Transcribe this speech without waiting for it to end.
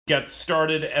get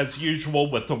started as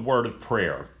usual with a word of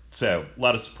prayer. So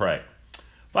let us pray.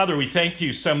 Father, we thank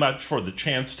you so much for the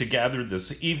chance to gather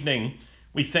this evening.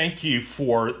 We thank you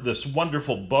for this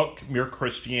wonderful book, Mere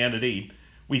Christianity.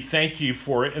 We thank you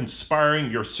for inspiring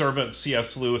your servant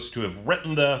C.S. Lewis to have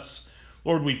written this.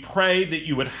 Lord, we pray that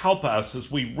you would help us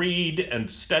as we read and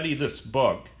study this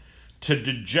book to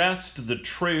digest the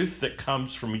truth that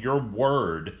comes from your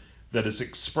word that is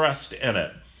expressed in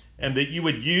it, and that you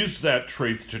would use that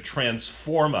truth to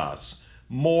transform us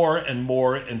more and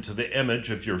more into the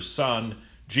image of your Son,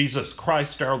 Jesus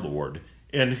Christ our Lord,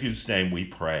 in whose name we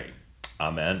pray.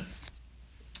 Amen.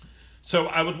 So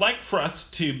I would like for us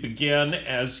to begin,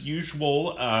 as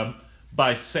usual,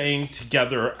 by saying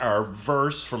together our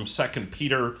verse from 2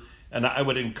 Peter, and I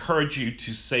would encourage you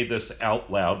to say this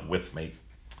out loud with me.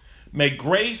 May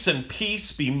grace and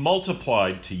peace be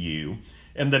multiplied to you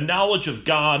in the knowledge of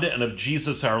God and of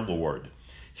Jesus our Lord.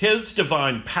 His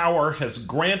divine power has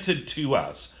granted to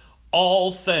us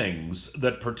all things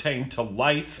that pertain to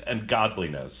life and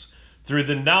godliness through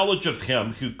the knowledge of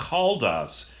him who called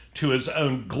us to his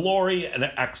own glory and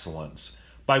excellence,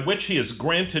 by which he has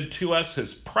granted to us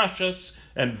his precious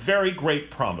and very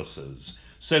great promises,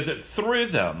 so that through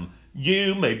them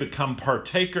you may become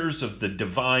partakers of the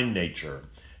divine nature,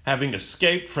 having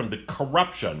escaped from the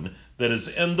corruption that is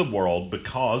in the world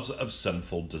because of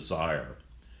sinful desire.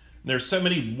 There's so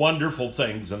many wonderful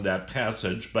things in that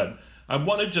passage, but I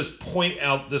want to just point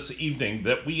out this evening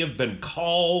that we have been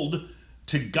called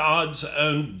to God's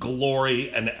own glory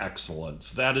and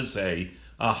excellence. That is a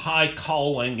high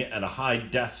calling and a high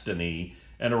destiny,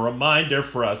 and a reminder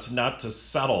for us not to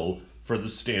settle for the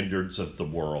standards of the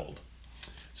world.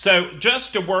 So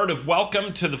just a word of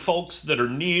welcome to the folks that are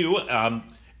new.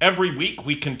 Every week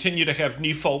we continue to have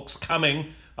new folks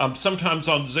coming, sometimes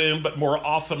on Zoom, but more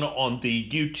often on the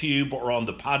YouTube or on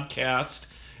the podcast.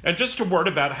 And just a word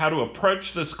about how to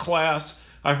approach this class.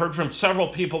 I heard from several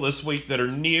people this week that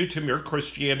are new to Mere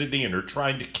Christianity and are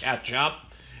trying to catch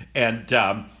up. And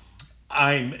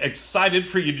I'm excited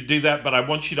for you to do that, but I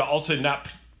want you to also not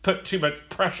put too much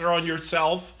pressure on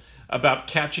yourself about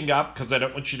catching up, because I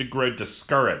don't want you to grow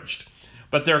discouraged.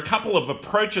 But there are a couple of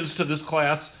approaches to this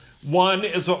class. One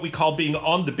is what we call being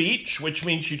on the beach, which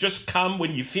means you just come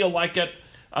when you feel like it.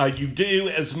 You do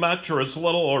as much or as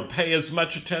little, or pay as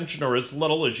much attention or as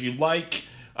little as you like.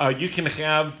 You can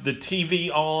have the TV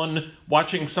on,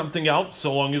 watching something else,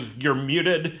 so long as you're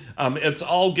muted. It's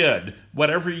all good.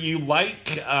 Whatever you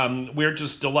like, we're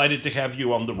just delighted to have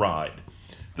you on the ride.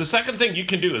 The second thing you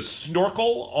can do is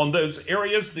snorkel on those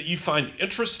areas that you find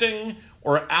interesting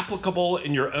or applicable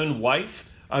in your own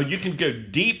life. You can go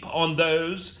deep on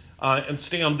those and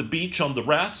stay on the beach on the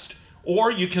rest,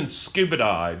 or you can scuba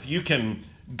dive. You can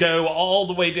go all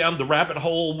the way down the rabbit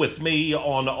hole with me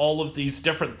on all of these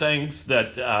different things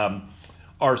that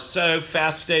are so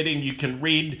fascinating. You can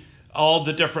read all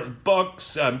the different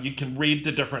books. You can read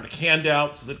the different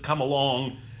handouts that come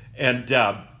along. And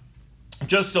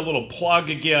just a little plug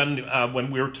again,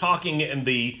 when we were talking in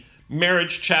the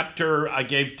marriage chapter, I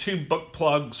gave two book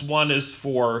plugs. One is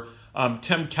for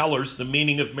Tim Keller's The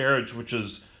Meaning of Marriage, which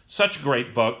is such a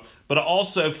great book, but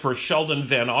also for Sheldon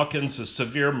Van Auken's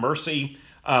Severe Mercy.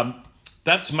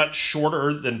 That's much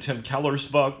shorter than Tim Keller's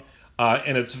book,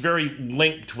 and it's very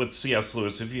linked with C.S.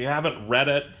 Lewis. If you haven't read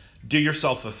it, do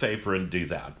yourself a favor and do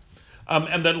that.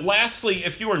 And then lastly,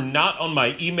 if you are not on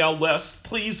my email list,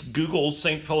 please Google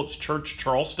St. Philip's Church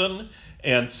Charleston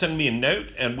and send me a note,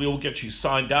 and we will get you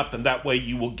signed up, and that way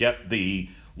you will get the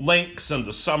links and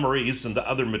the summaries and the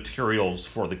other materials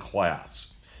for the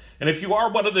class. And if you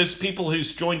are one of those people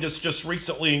who's joined us just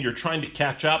recently and you're trying to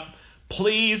catch up,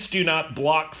 please do not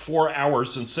block 4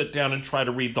 hours and sit down and try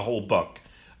to read the whole book.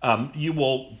 You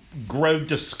will grow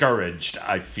discouraged,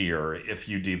 I fear, if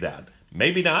you do that.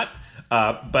 Maybe not,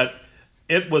 but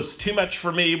it was too much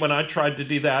for me when I tried to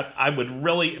do that. I would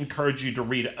really encourage you to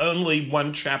read only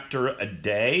one chapter a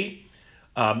day,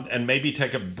 and maybe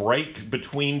take a break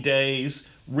between days.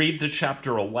 Read the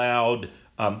chapter aloud.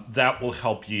 That will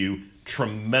help you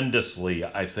tremendously,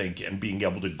 I think, in being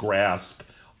able to grasp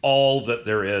all that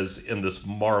there is in this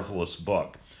marvelous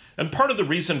book. And part of the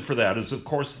reason for that is, of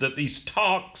course, that these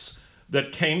talks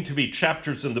that came to be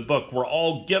chapters in the book were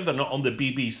all given on the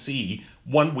BBC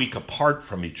 1 week apart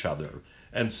from each other.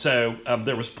 And so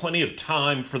there was plenty of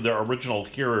time for the original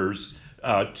hearers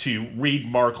to read,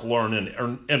 mark, learn,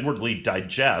 and inwardly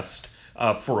digest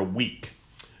for a week.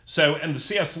 So, and the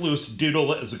C.S. Lewis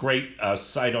Doodle is a great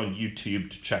site on YouTube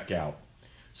to check out.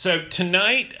 So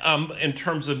tonight, in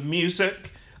terms of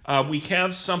music, we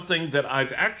have something that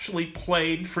I've actually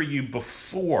played for you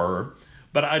before,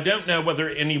 but I don't know whether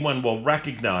anyone will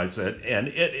recognize it, and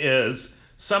it is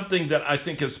something that I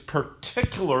think is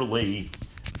particularly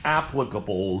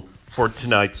applicable for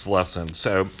tonight's lesson.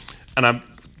 So, and I've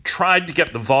tried to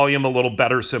get the volume a little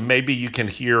better, so maybe you can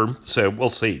hear, so we'll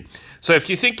see. So if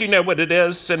you think you know what it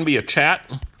is, send me a chat.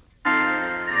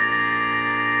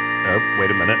 Oh, wait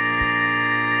a minute.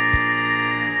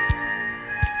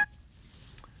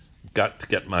 Got to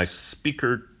get my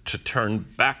speaker to turn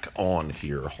back on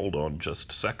here. Hold on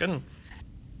just a second.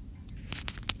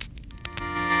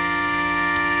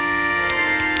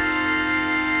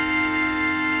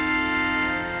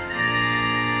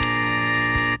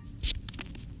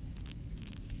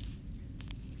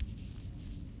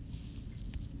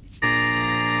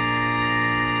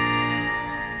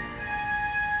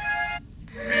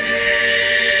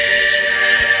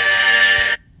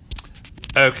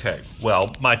 Okay,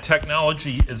 well, my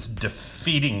technology is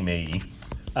defeating me,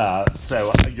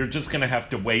 so you're just going to have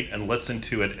to wait and listen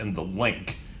to it in the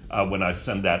link when I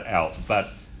send that out. But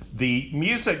the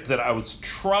music that I was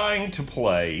trying to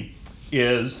play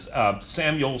is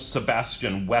Samuel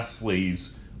Sebastian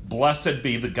Wesley's Blessed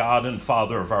Be the God and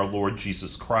Father of our Lord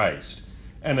Jesus Christ.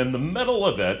 And in the middle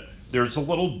of it, there's a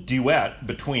little duet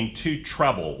between two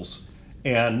trebles,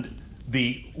 and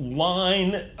the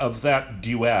line of that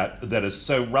duet that is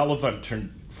so relevant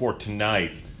for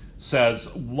tonight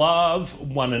says, "Love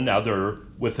one another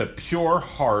with a pure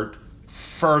heart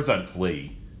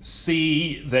fervently.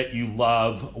 See that you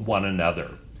love one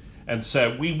another." And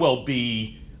so we will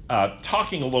be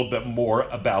talking a little bit more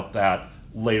about that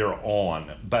later on.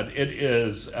 But it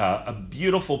is a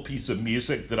beautiful piece of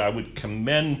music that I would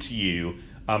commend to you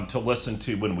to listen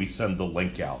to when we send the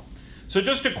link out. So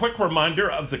just a quick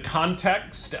reminder of the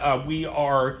context. We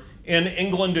are in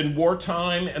England in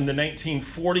wartime in the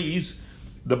 1940s.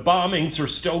 The bombings are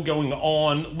still going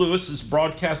on. Lewis is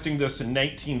broadcasting this in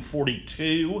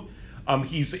 1942.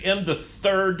 He's in the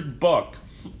third book,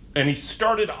 and he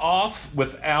started off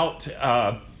without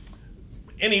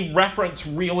any reference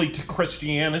really to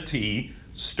Christianity,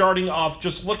 starting off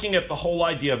just looking at the whole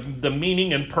idea of the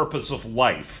meaning and purpose of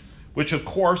life, which of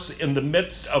course in the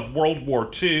midst of World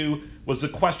War II was a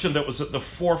question that was at the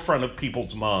forefront of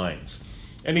people's minds.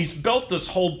 And he's built this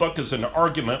whole book as an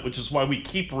argument, which is why we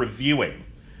keep reviewing.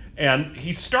 And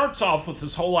he starts off with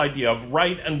this whole idea of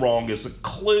right and wrong as a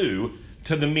clue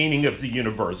to the meaning of the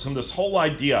universe, and this whole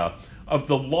idea of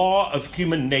the law of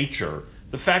human nature,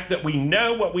 the fact that we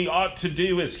know what we ought to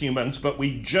do as humans, but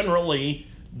we generally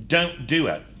don't do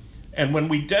it. And when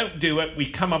we don't do it, we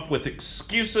come up with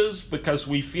excuses because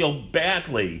we feel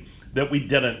badly that we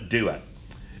didn't do it.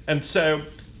 And so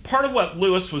part of what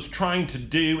Lewis was trying to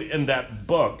do in that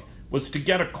book was to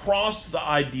get across the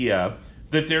idea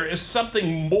that there is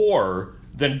something more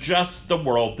than just the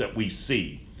world that we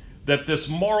see, that this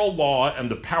moral law and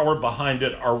the power behind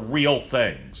it are real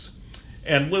things.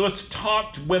 And Lewis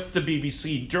talked with the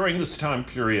BBC during this time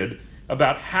period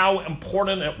about how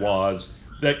important it was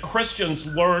that Christians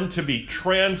learn to be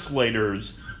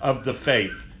translators of the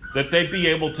faith, that they be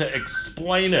able to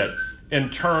explain it in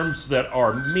terms that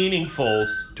are meaningful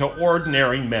to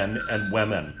ordinary men and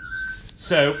women.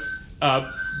 So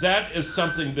that is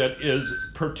something that is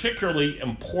particularly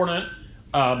important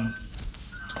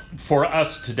for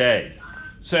us today.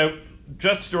 So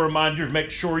just a reminder,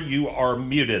 make sure you are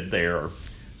muted there.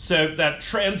 So that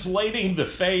translating the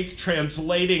faith,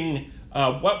 translating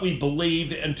what we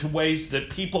believe into ways that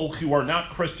people who are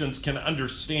not Christians can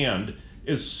understand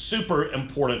is super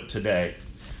important today.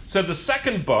 So the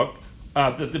second book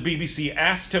that the BBC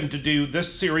asked him to do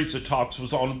this series of talks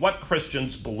was on what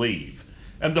Christians believe.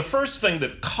 And the first thing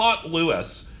that caught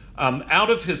Lewis out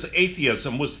of his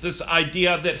atheism was this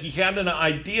idea that he had an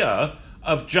idea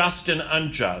of just and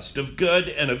unjust, of good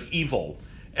and of evil.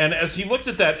 And as he looked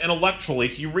at that intellectually,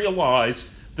 he realized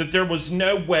that there was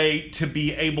no way to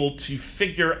be able to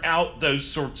figure out those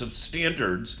sorts of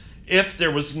standards if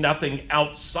there was nothing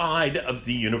outside of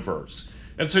the universe.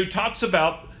 And so he talks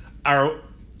about our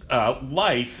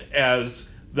life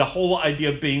as the whole idea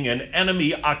of being an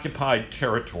enemy-occupied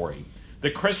territory.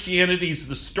 That Christianity is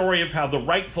the story of how the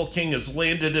rightful king has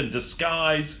landed in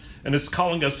disguise and is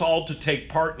calling us all to take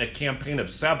part in a campaign of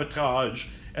sabotage,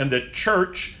 and that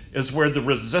church is where the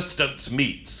resistance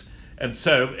meets. And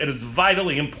so it is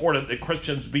vitally important that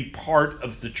Christians be part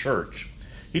of the church.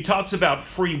 He talks about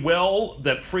free will,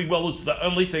 that free will is the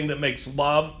only thing that makes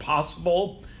love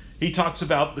possible. He talks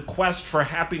about the quest for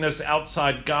happiness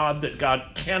outside God, that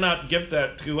God cannot give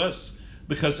that to us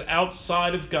because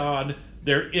outside of God,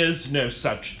 there is no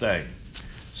such thing.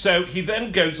 So he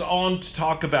then goes on to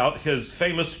talk about his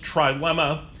famous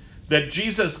trilemma, that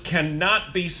Jesus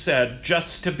cannot be said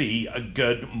just to be a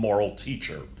good moral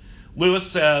teacher. Lewis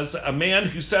says a man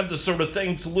who said the sort of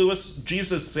things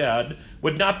Jesus said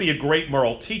would not be a great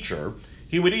moral teacher.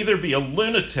 He would either be a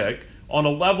lunatic on a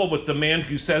level with the man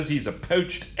who says he's a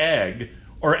poached egg,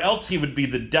 or else he would be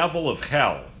the devil of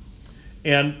hell.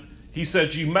 And he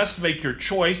says you must make your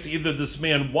choice. Either this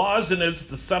man was and is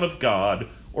the Son of God,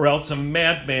 or else a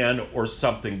madman or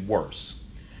something worse.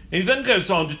 And he then goes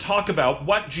on to talk about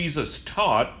what Jesus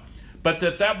taught, but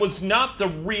that was not the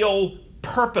real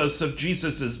purpose of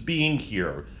Jesus' being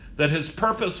here, that his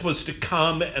purpose was to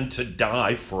come and to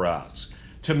die for us,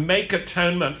 to make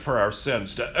atonement for our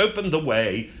sins, to open the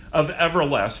way of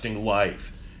everlasting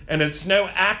life. And it's no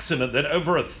accident that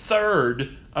over a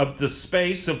third of the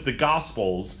space of the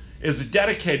Gospels is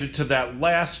dedicated to that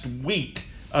last week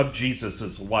of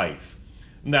Jesus' life.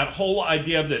 And that whole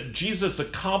idea that Jesus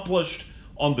accomplished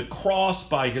on the cross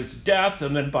by his death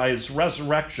and then by his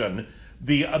resurrection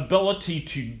the ability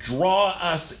to draw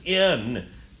us in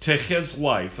to his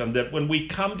life, and that when we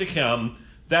come to him,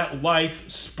 that life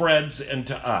spreads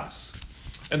into us.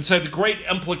 And so the great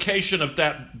implication of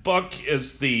that book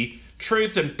is the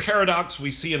truth and paradox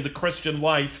we see in the Christian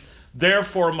life.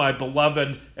 Therefore, my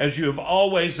beloved, as you have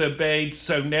always obeyed,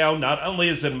 so now, not only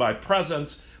as in my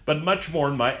presence, but much more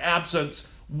in my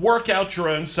absence, work out your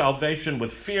own salvation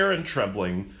with fear and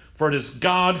trembling, for it is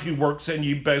God who works in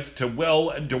you both to will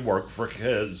and to work for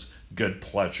his good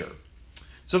pleasure.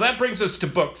 So that brings us to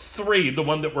book 3, the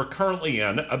one that we're currently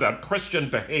in, about Christian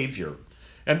behavior.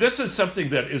 And this is something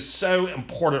that is so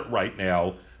important right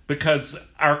now because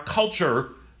our culture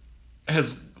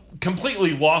has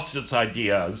completely lost its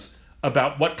ideas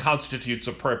about what constitutes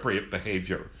appropriate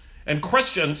behavior. And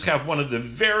Christians have one of the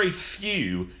very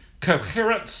few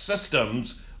coherent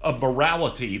systems of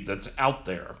morality that's out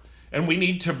there. And we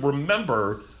need to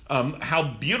remember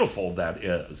how beautiful that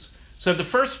is. So the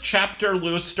first chapter,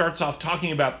 Lewis starts off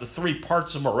talking about the 3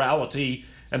 parts of morality,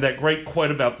 and that great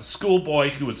quote about the schoolboy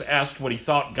who was asked what he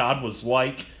thought God was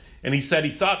like. And he said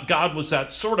he thought God was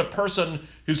that sort of person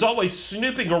who's always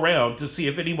snooping around to see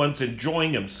if anyone's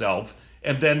enjoying himself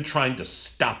and then trying to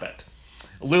stop it.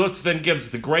 Lewis then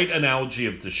gives the great analogy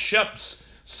of the ships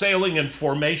sailing in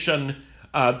formation,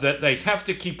 that they have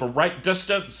to keep a right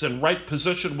distance and right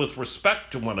position with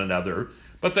respect to one another,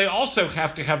 but they also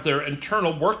have to have their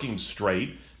internal working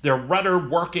straight, their rudder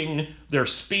working, their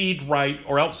speed right,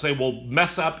 or else they will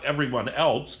mess up everyone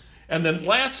else. And then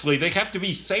lastly, they have to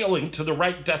be sailing to the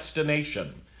right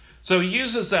destination. So he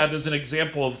uses that as an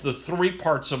example of the 3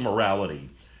 parts of morality: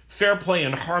 fair play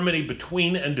and harmony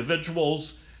between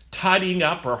individuals, tidying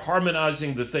up or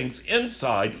harmonizing the things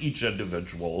inside each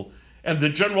individual, and the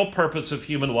general purpose of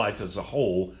human life as a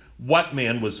whole, what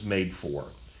man was made for.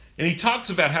 And he talks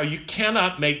about how you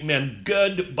cannot make men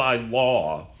good by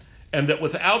law, and that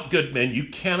without good men, you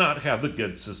cannot have a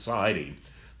good society.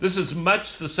 This is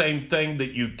much the same thing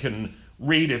that you can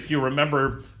read if you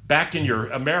remember back in your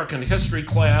American history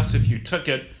class, if you took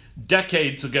it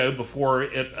decades ago before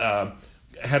it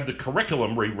had the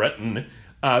curriculum rewritten.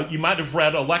 You might have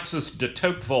read Alexis de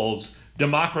Tocqueville's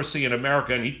Democracy in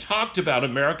America, and he talked about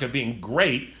America being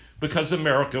great because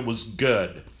America was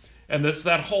good. And it's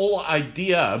that whole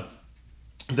idea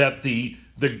that the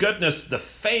goodness, the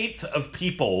faith of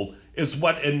people is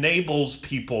what enables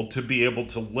people to be able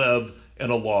to live in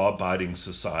a law-abiding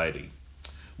society.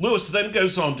 Lewis then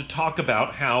goes on to talk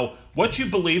about how what you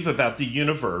believe about the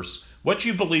universe, what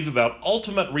you believe about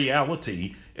ultimate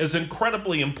reality is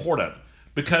incredibly important,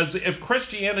 because if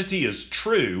Christianity is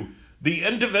true, the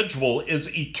individual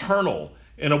is eternal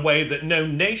in a way that no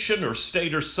nation or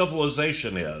state or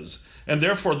civilization is, and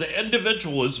therefore the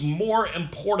individual is more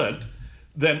important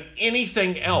than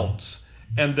anything else,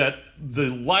 and that the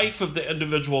life of the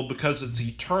individual, because it's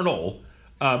eternal,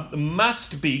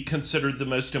 must be considered the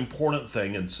most important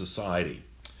thing in society.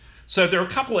 So there are a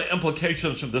couple of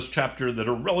implications from this chapter that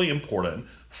are really important.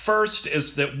 First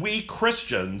is that we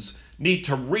Christians need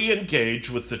to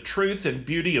re-engage with the truth and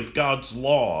beauty of God's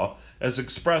law as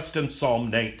expressed in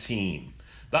Psalm 19.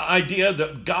 The idea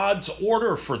that God's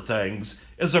order for things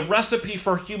is a recipe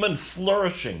for human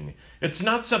flourishing. It's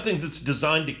not something that's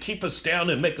designed to keep us down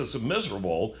and make us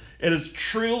miserable. It is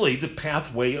truly the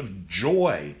pathway of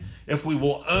joy if we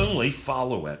will only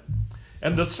follow it.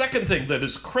 And the second thing, that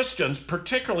as Christians,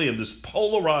 particularly in this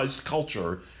polarized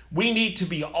culture, we need to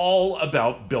be all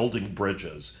about building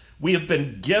bridges. We have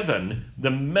been given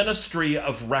the ministry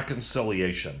of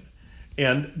reconciliation,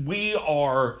 and we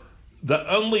are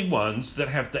the only ones that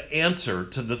have the answer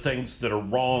to the things that are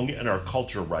wrong in our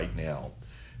culture right now.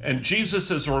 And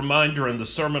Jesus' reminder in the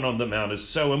Sermon on the Mount is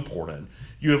so important.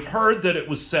 You have heard that it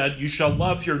was said, you shall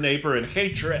love your neighbor and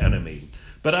hate your enemy.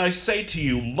 But I say to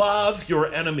you, love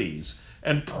your enemies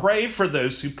and pray for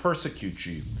those who persecute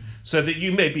you, so that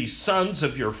you may be sons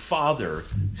of your Father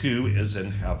who is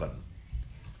in heaven.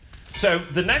 So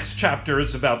the next chapter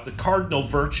is about the cardinal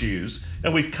virtues,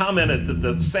 and we've commented that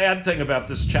the sad thing about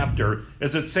this chapter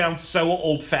is it sounds so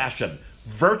old-fashioned.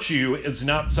 Virtue is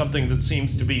not something that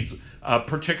seems to be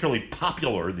particularly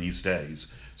popular these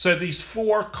days. So these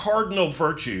four cardinal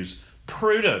virtues,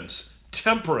 prudence,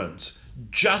 temperance,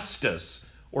 justice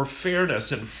or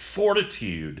fairness, and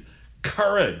fortitude,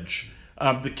 courage,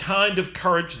 the kind of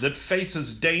courage that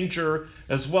faces danger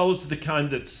as well as the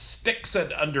kind that sticks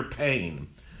it under pain.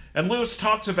 And Lewis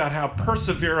talks about how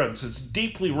perseverance is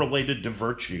deeply related to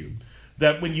virtue,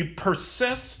 that when you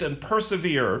persist and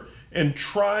persevere in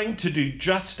trying to do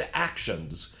just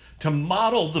actions, to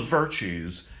model the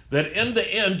virtues, that in the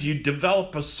end you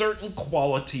develop a certain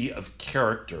quality of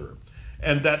character.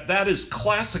 And that is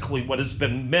classically what has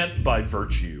been meant by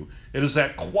virtue. It is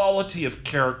that quality of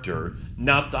character,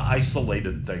 not the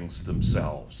isolated things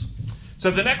themselves.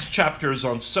 So the next chapter is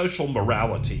on social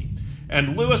morality.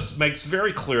 And Lewis makes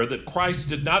very clear that Christ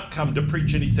did not come to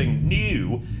preach anything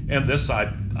new in this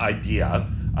idea,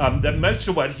 that most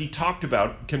of what he talked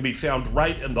about can be found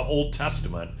right in the Old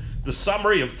Testament. The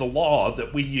summary of the law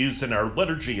that we use in our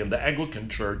liturgy in the Anglican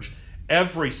Church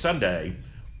every Sunday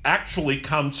actually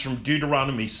comes from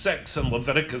Deuteronomy 6 and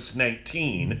Leviticus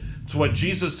 19. It's what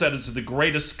Jesus said is the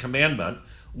greatest commandment.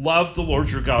 Love the Lord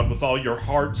your God with all your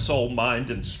heart, soul, mind,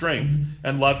 and strength,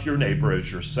 and love your neighbor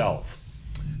as yourself.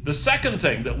 The second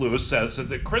thing that Lewis says is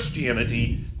that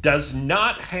Christianity does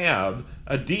not have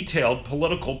a detailed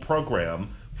political program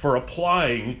for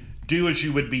applying do as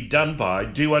you would be done by,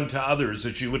 do unto others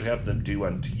as you would have them do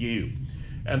unto you.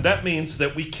 And that means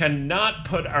that we cannot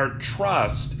put our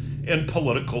trust in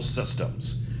political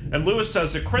systems. And Lewis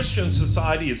says a Christian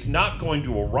society is not going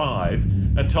to arrive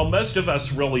until most of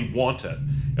us really want it.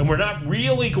 And we're not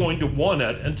really going to want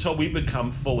it until we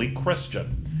become fully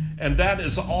Christian. And that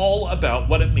is all about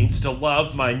what it means to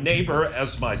love my neighbor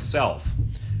as myself.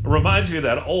 It reminds me of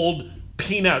that old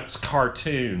Peanuts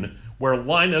cartoon where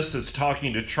Linus is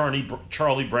talking to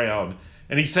Charlie Brown,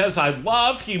 and he says, I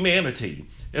love humanity.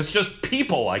 It's just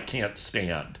people I can't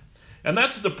stand. And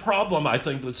that's the problem, I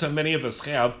think, that so many of us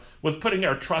have with putting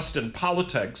our trust in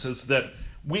politics, is that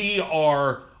we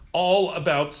are all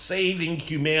about saving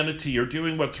humanity or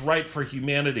doing what's right for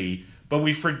humanity, but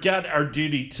we forget our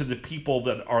duty to the people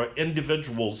that are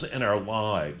individuals in our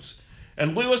lives.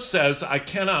 And Lewis says, I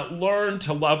cannot learn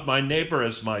to love my neighbor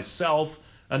as myself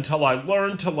until I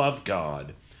learn to love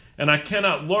God. And I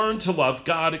cannot learn to love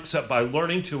God except by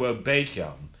learning to obey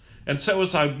him. And so,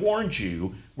 as I warned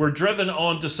you, we're driven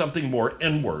on to something more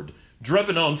inward,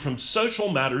 driven on from social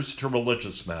matters to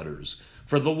religious matters.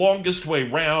 For the longest way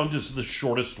round is the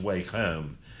shortest way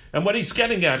home. And what he's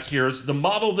getting at here is the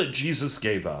model that Jesus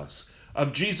gave us,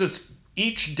 of Jesus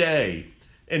each day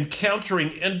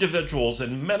encountering individuals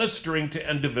and ministering to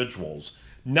individuals,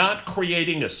 not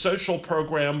creating a social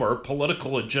program or a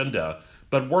political agenda,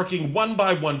 but working one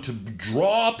by one to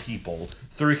draw people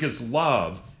through his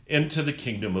love into the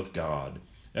kingdom of God.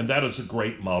 And that is a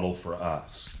great model for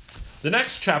us. The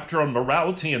next chapter on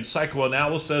morality and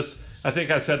psychoanalysis, I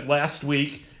think I said last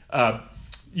week,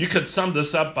 you could sum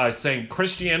this up by saying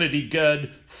Christianity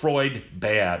good, Freud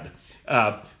bad.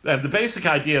 And the basic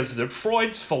idea is that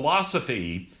Freud's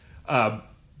philosophy,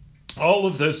 all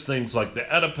of those things like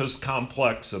the Oedipus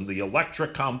complex and the Electra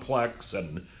complex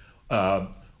and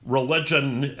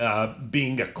religion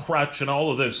being a crutch and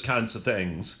all of those kinds of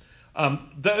things,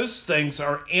 those things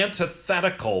are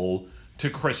antithetical to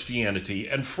Christianity.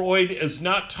 And Freud is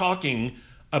not talking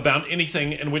about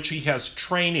anything in which he has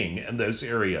training in those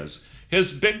areas.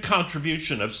 His big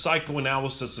contribution of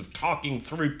psychoanalysis, of talking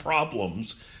through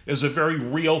problems, is a very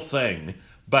real thing.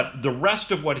 But the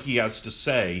rest of what he has to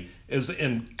say is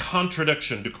in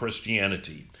contradiction to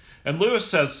Christianity. And Lewis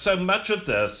says so much of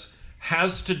this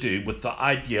has to do with the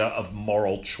idea of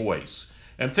moral choice,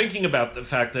 and thinking about the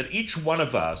fact that each one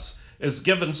of us is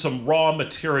given some raw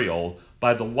material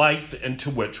by the life into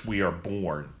which we are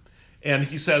born. And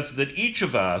he says that each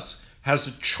of us has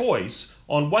a choice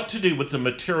on what to do with the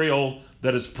material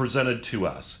that is presented to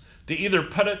us, to either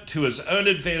put it to his own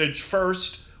advantage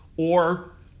first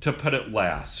or to put it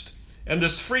last. And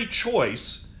this free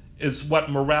choice is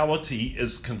what morality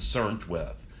is concerned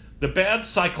with. The bad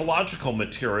psychological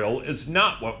material is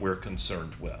not what we're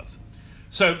concerned with.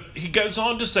 So he goes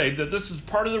on to say that this is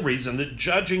part of the reason that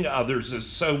judging others is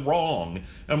so wrong,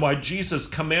 and why Jesus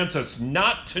commands us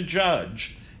not to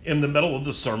judge in the middle of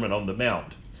the Sermon on the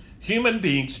Mount. Human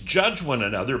beings judge one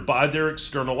another by their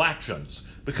external actions,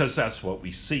 because that's what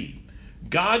we see.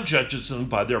 God judges them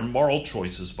by their moral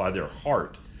choices, by their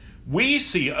heart. We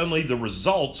see only the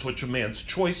results which a man's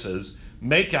choices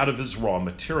make out of his raw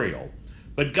material.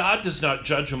 But God does not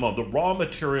judge him on the raw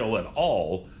material at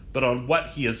all, but on what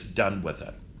he has done with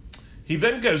it. He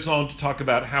then goes on to talk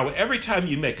about how every time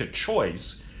you make a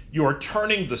choice, you are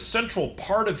turning the central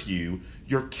part of you,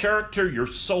 your character, your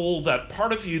soul, that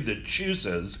part of you that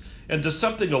chooses, into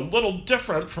something a little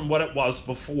different from what it was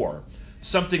before.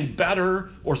 Something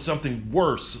better or something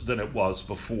worse than it was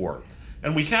before.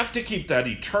 And we have to keep that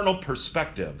eternal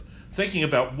perspective, thinking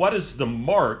about what is the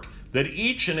mark that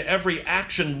each and every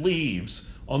action leaves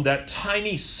on that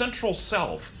tiny central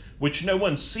self, which no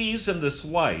one sees in this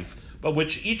life, but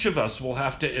which each of us will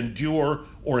have to endure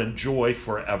or enjoy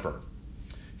forever.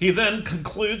 He then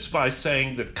concludes by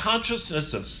saying that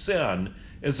consciousness of sin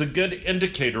is a good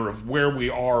indicator of where we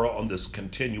are on this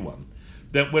continuum.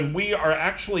 That when we are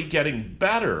actually getting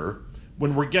better,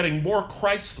 when we're getting more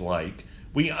Christ-like,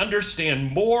 we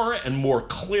understand more and more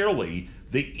clearly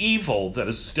the evil that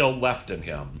is still left in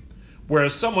him.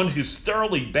 Whereas someone who's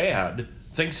thoroughly bad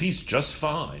thinks he's just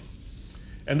fine.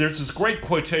 And there's this great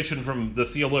quotation from the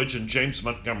theologian James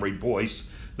Montgomery Boyce.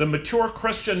 The mature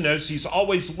Christian knows he's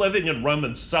always living in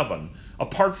Romans 7,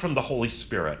 apart from the Holy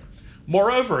Spirit.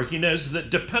 Moreover, he knows that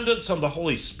dependence on the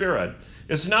Holy Spirit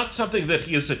is not something that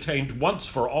he has attained once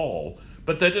for all,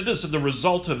 but that it is the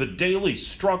result of a daily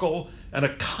struggle and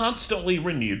a constantly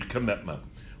renewed commitment.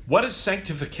 What is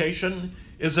sanctification?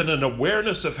 Is it an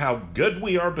awareness of how good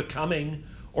we are becoming,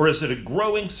 or is it a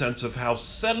growing sense of how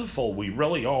sinful we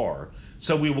really are,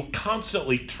 so we will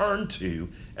constantly turn to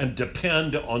and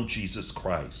depend on Jesus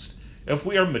Christ? If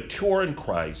we are mature in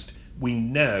Christ, we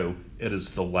know it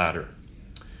is the latter.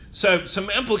 So some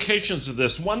implications of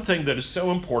this. One thing that is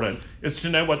so important is to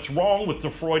know what's wrong with the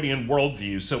Freudian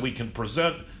worldview so we can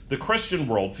present the Christian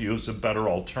worldview as a better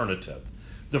alternative.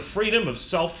 The freedom of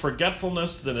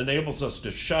self-forgetfulness that enables us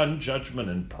to shun judgment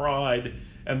and pride,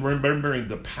 and remembering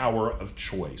the power of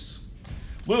choice.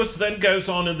 Lewis then goes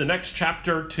on in the next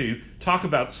chapter to talk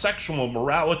about sexual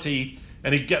morality,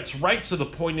 and he gets right to the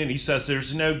point and he says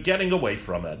there's no getting away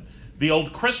from it. The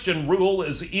old Christian rule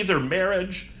is either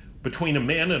marriage between a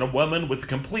man and a woman with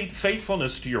complete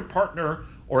faithfulness to your partner,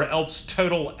 or else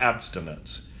total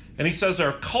abstinence. And he says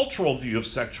our cultural view of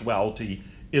sexuality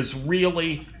is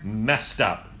really messed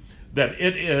up, that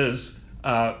it is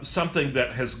something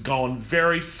that has gone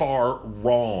very far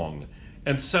wrong.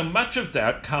 And so much of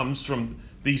that comes from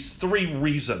these three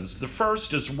reasons. The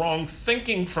first is wrong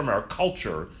thinking from our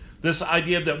culture, this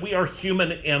idea that we are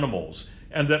human animals,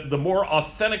 and that the more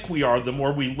authentic we are, the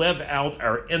more we live out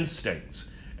our instincts.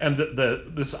 And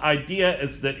this idea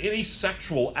is that any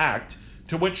sexual act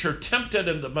to which you're tempted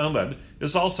in the moment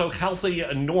is also healthy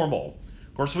and normal.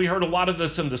 Of course, we heard a lot of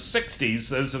this in the 60s,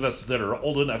 those of us that are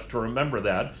old enough to remember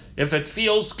that. If it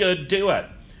feels good, do it.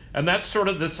 And that's sort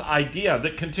of this idea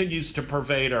that continues to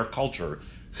pervade our culture.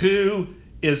 Who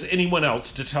is anyone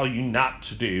else to tell you not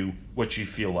to do what you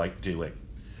feel like doing?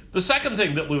 The second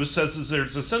thing that Lewis says is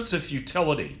there's a sense of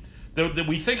futility. That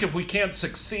we think if we can't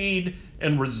succeed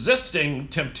in resisting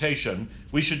temptation,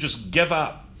 we should just give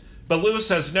up. But Lewis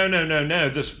says, no.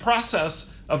 This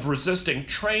process of resisting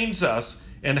trains us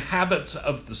in habits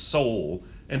of the soul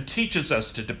and teaches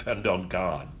us to depend on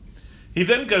God. He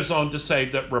then goes on to say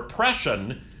that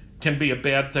repression can be a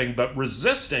bad thing, but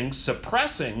resisting,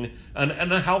 suppressing an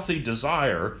unhealthy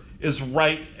desire is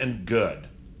right and good.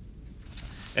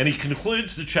 And he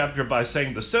concludes the chapter by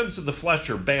saying the sins of the flesh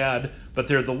are bad, but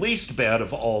they're the least bad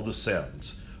of all the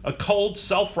sins. A cold,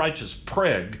 self-righteous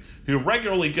prig who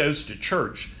regularly goes to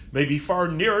church may be far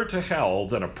nearer to hell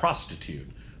than a prostitute,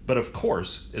 but of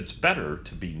course, it's better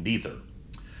to be neither.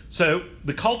 So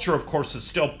the culture, of course, is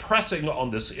still pressing on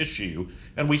this issue,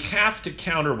 and we have to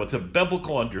counter with a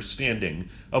biblical understanding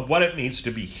of what it means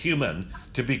to be human,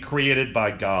 to be created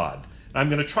by God. And I'm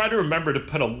going to try to remember to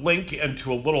put a link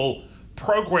into a little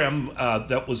program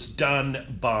that was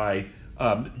done by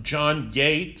John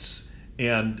Yates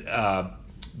and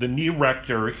the new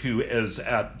rector who is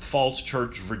at Falls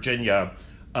Church, Virginia,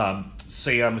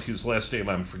 Sam, whose last name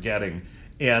I'm forgetting.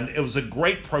 And it was a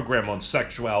great program on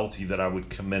sexuality that I would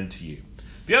commend to you.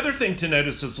 The other thing to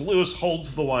notice is Lewis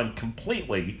holds the line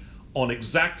completely on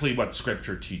exactly what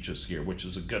Scripture teaches here, which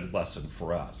is a good lesson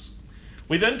for us.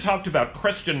 We then talked about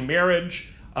Christian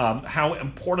marriage, how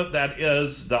important that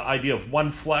is, the idea of one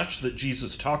flesh that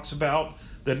Jesus talks about,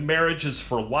 that marriage is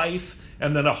for life,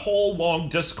 and then a whole long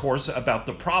discourse about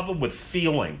the problem with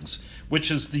feelings,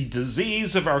 which is the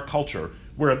disease of our culture.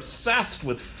 We're obsessed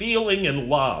with feeling in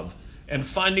love and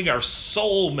finding our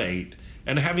soulmate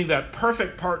and having that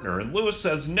perfect partner. And Lewis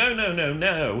says, no, no, no,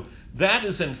 no. That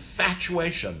is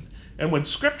infatuation. And when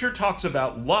Scripture talks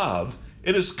about love,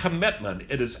 it is commitment.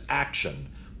 It is action.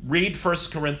 Read 1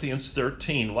 Corinthians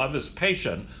 13. Love is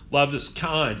patient. Love is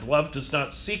kind. Love does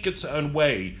not seek its own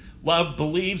way. Love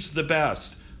believes the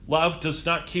best. Love does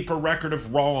not keep a record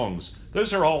of wrongs.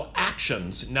 Those are all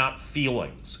actions, not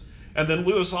feelings. And then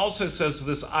Lewis also says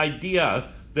this idea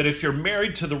that if you're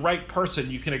married to the right person,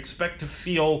 you can expect to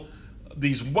feel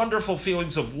these wonderful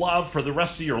feelings of love for the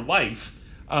rest of your life,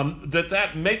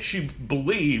 that makes you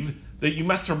believe that you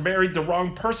must have married the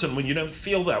wrong person when you don't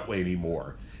feel that way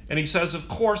anymore. And he says, of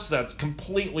course, that's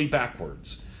completely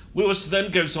backwards. Lewis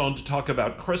then goes on to talk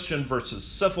about Christian versus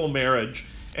civil marriage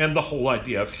and the whole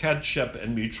idea of headship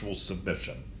and mutual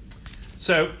submission.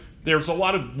 So there's a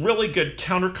lot of really good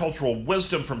countercultural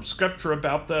wisdom from Scripture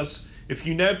about this. If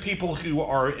you know people who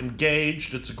are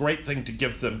engaged, it's a great thing to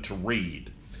give them to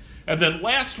read. And then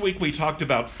last week we talked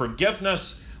about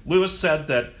forgiveness. Lewis said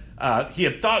that he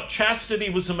had thought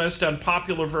chastity was the most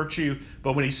unpopular virtue,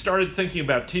 but when he started thinking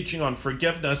about teaching on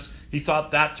forgiveness, he thought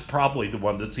that's probably the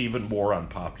one that's even more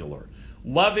unpopular.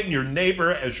 Loving your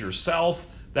neighbor as yourself,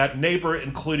 that neighbor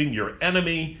including your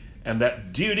enemy, and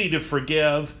that duty to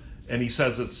forgive, and he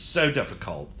says it's so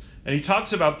difficult. And he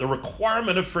talks about the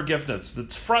requirement of forgiveness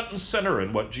that's front and center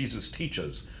in what Jesus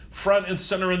teaches, front and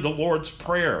center in the Lord's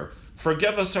Prayer.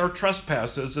 Forgive us our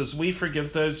trespasses as we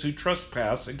forgive those who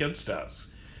trespass against us.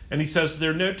 And he says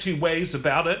there are no two ways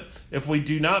about it. If we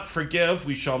do not forgive,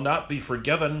 we shall not be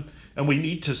forgiven. And we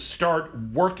need to start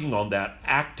working on that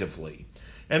actively.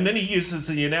 And then he uses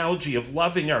the analogy of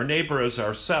loving our neighbor as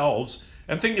ourselves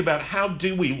and thinking about how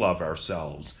do we love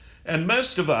ourselves. And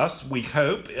most of us, we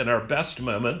hope, in our best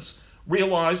moments,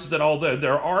 realize that although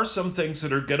there are some things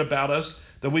that are good about us,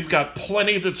 that we've got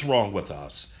plenty that's wrong with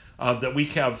us. That we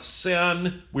have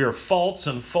sin, we are false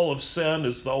and full of sin,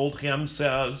 as the old hymn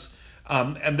says,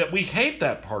 and that we hate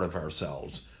that part of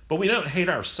ourselves, but we don't hate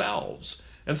ourselves.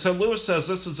 And so Lewis says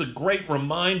this is a great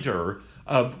reminder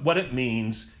of what it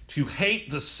means to hate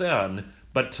the sin,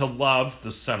 but to love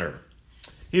the sinner.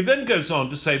 He then goes on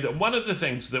to say that one of the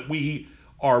things that we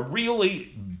are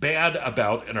really bad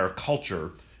about in our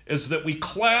culture is that we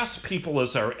class people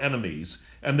as our enemies,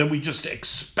 and then we just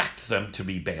expect them to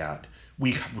be bad.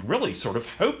 We really sort of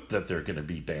hope that they're going to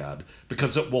be bad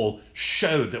because it will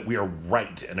show that we are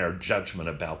right in our judgment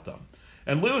about them.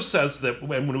 And Lewis says that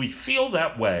when we feel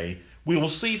that way, we will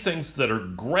see things that are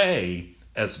gray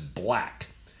as black.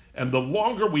 And the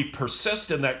longer we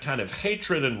persist in that kind of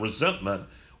hatred and resentment,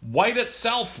 white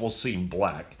itself will seem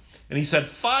black. And he said,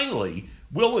 finally,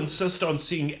 we'll insist on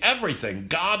seeing everything,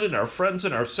 God and our friends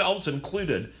and ourselves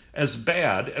included, as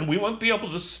bad, and we won't be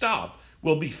able to stop.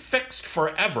 We'll be fixed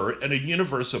forever in a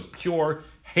universe of pure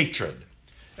hatred.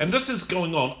 And this is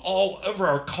going on all over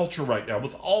our culture right now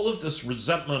with all of this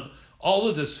resentment, all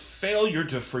of this failure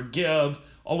to forgive,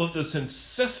 all of this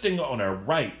insisting on our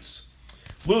rights.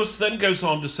 Lewis then goes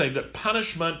on to say that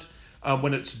punishment,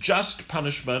 when it's just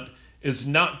punishment, is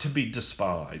not to be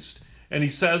despised. And he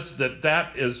says that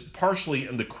that is partially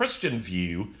in the Christian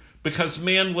view because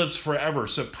man lives forever,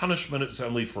 so punishment is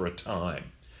only for a time.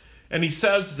 And he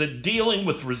says that dealing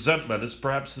with resentment is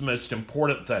perhaps the most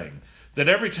important thing, that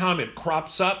every time it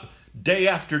crops up, day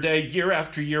after day, year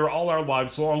after year, all our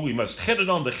lives long, we must hit it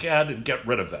on the head and get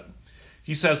rid of it.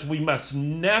 He says we must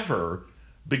never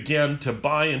begin to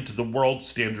buy into the world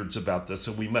standards about this,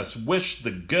 and we must wish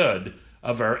the good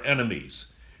of our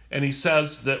enemies. And he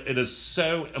says that it is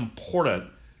so important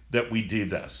that we do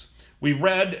this. We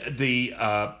read the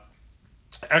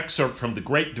excerpt from The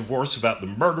Great Divorce about the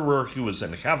murderer who was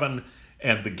in heaven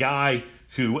and the guy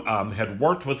who had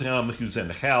worked with him who's in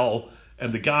hell.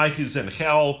 And the guy who's in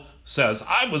hell says,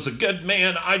 I was a good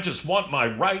man. I just want my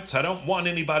rights. I don't want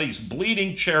anybody's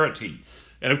bleeding charity.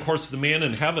 And of course, the man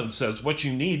in heaven says, what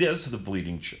you need is the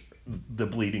bleeding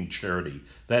charity.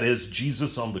 That is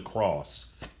Jesus on the cross.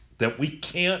 That we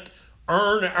can't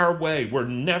earn our way. We're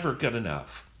never good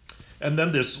enough. And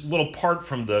then this little part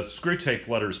from the Screwtape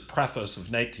Letters preface of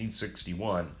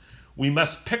 1961. We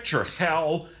must picture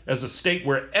hell as a state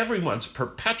where everyone's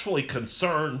perpetually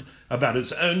concerned about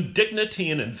his own dignity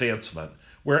and advancement,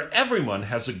 where everyone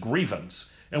has a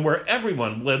grievance, and where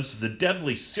everyone lives the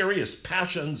deadly serious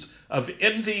passions of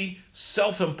envy,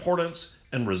 self-importance,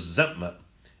 and resentment.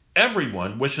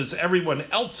 Everyone wishes everyone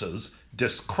else's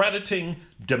discrediting,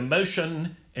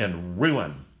 demotion, and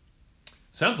ruin.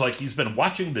 Sounds like he's been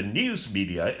watching the news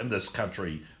media in this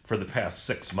country for the past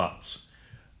 6 months.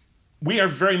 We are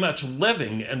very much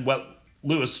living in what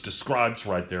Lewis describes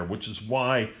right there, which is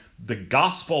why the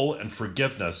gospel and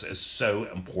forgiveness is so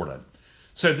important.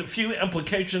 So the few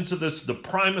implications of this: the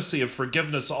primacy of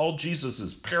forgiveness, all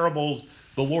Jesus' parables,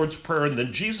 the Lord's Prayer, and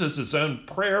then Jesus' own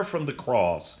prayer from the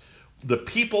cross. The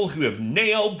people who have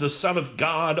nailed the Son of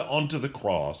God onto the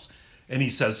cross. And he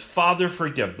says, Father,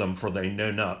 forgive them, for they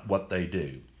know not what they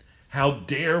do. How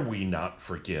dare we not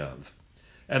forgive?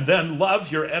 And then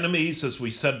love your enemies, as we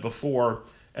said before.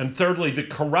 And thirdly, the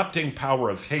corrupting power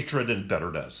of hatred and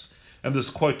bitterness. And this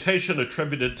quotation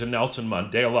attributed to Nelson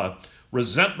Mandela: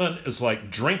 resentment is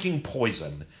like drinking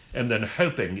poison and then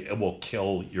hoping it will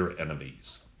kill your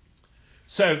enemies.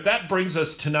 So that brings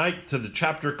us tonight to the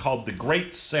chapter called The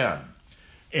Great Sin.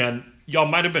 And y'all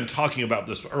might have been talking about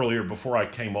this earlier before I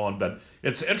came on, but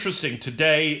it's interesting.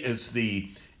 Today is the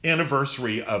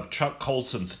anniversary of Chuck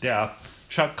Colson's death.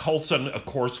 Chuck Colson, of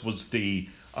course, was the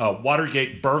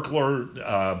Watergate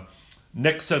burglar,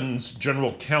 Nixon's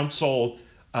general counsel,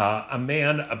 a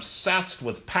man obsessed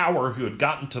with power who had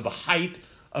gotten to the height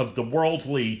of the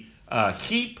worldly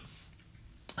heap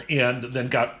and then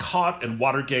got caught in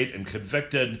Watergate and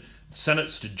convicted,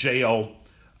 sentenced to jail.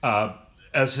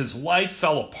 As his life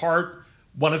fell apart,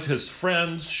 one of his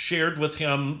friends shared with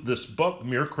him this book,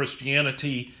 Mere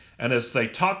Christianity, and as they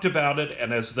talked about it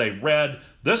and as they read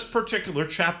this particular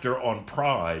chapter on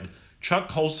pride, Chuck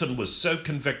Colson was so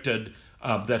convicted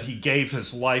that he gave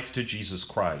his life to Jesus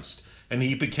Christ. And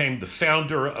he became the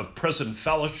founder of Prison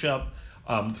Fellowship,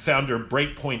 founder of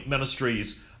Breakpoint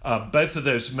Ministries, both of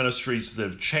those ministries that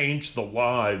have changed the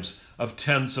lives of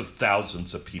tens of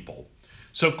thousands of people.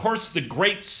 So, of course, the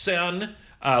great sin,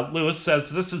 Lewis says,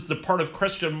 this is the part of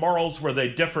Christian morals where they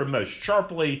differ most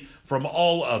sharply from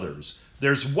all others.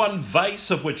 There's one vice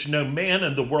of which no man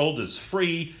in the world is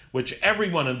free, which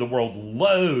everyone in the world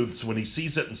loathes when he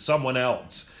sees it in someone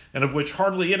else, and of which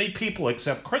hardly any people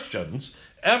except Christians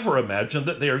ever imagine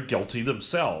that they are guilty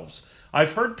themselves.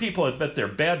 I've heard people admit they're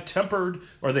bad-tempered,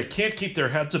 or they can't keep their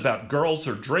heads about girls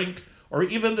or drink, or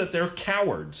even that they're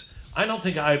cowards. I don't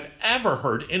think I've ever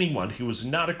heard anyone who was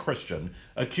not a Christian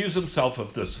accuse himself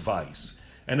of this vice.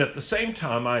 And at the same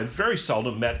time, I have very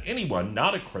seldom met anyone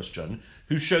not a Christian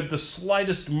who showed the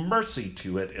slightest mercy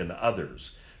to it in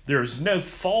others. There is no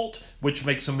fault which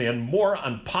makes a man more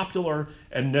unpopular,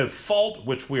 and no fault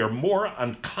which we are more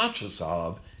unconscious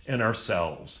of in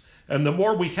ourselves. And the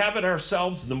more we have it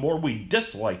ourselves, the more we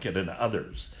dislike it in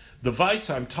others. The vice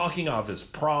I'm talking of is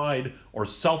pride or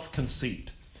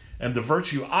self-conceit. And the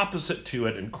virtue opposite to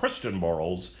it in Christian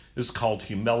morals is called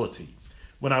humility.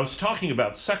 When I was talking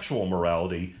about sexual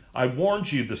morality, I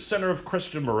warned you the center of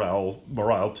Christian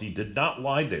morality did not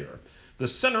lie there. The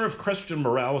center of Christian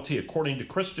morality, according to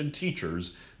Christian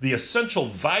teachers, the essential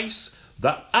vice,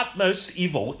 the utmost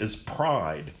evil, is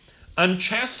pride.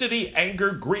 Unchastity,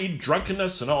 anger, greed,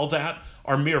 drunkenness, and all that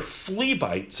are mere flea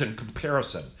bites in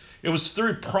comparison. It was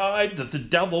through pride that the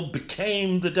devil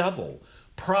became the devil.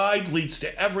 Pride leads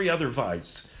to every other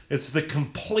vice. It's the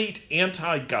complete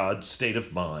anti-God state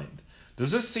of mind.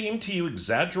 Does this seem to you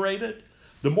exaggerated?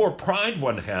 The more pride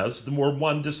one has, the more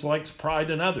one dislikes pride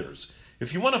in others.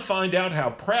 If you want to find out how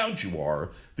proud you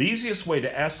are, the easiest way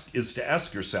to ask is to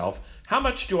ask yourself, how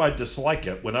much do I dislike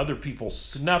it when other people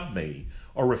snub me,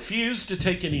 or refuse to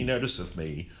take any notice of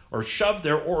me, or shove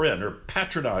their oar in, or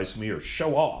patronize me, or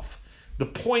show off? The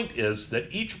point is that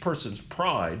each person's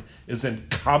pride is in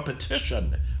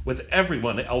competition with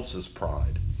everyone else's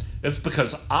pride. It's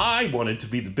because I wanted to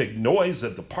be the big noise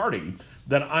at the party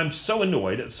that I'm so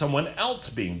annoyed at someone else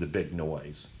being the big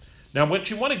noise. Now, what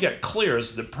you want to get clear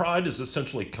is that pride is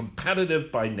essentially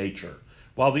competitive by nature,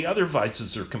 while the other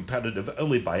vices are competitive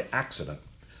only by accident.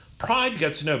 Pride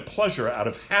gets no pleasure out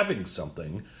of having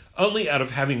something, only out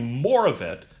of having more of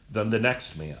it than the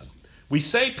next man. We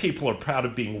say people are proud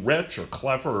of being rich or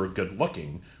clever or good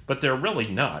looking, but they're really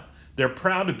not. They're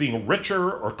proud of being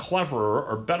richer or cleverer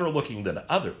or better looking than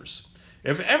others.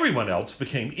 If everyone else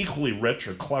became equally rich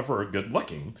or clever or good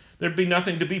looking, there'd be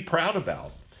nothing to be proud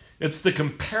about. It's the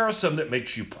comparison that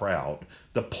makes you proud,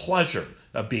 the pleasure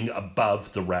of being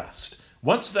above the rest.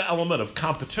 Once the element of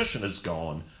competition is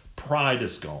gone, pride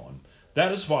is gone.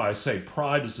 That is why I say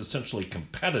pride is essentially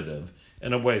competitive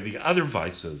in a way the other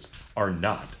vices are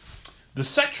not. The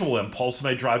sexual impulse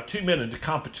may drive two men into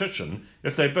competition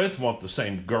if they both want the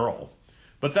same girl,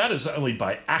 but that is only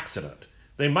by accident.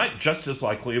 They might just as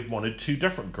likely have wanted two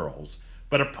different girls.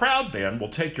 But a proud man will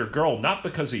take your girl not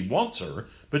because he wants her,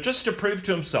 but just to prove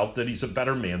to himself that he's a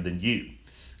better man than you.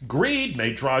 Greed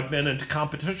may drive men into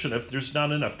competition if there's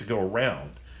not enough to go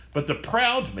around. But the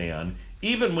proud man,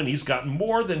 even when he's got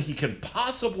more than he can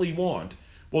possibly want,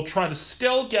 will try to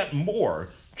still get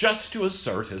more just to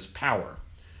assert his power.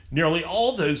 Nearly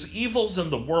all those evils in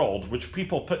the world which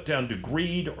people put down to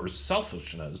greed or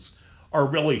selfishness are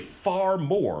really far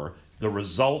more the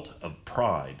result of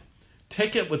pride.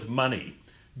 Take it with money.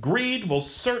 Greed will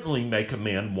certainly make a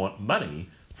man want money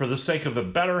for the sake of a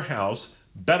better house,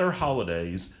 better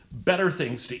holidays, better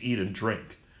things to eat and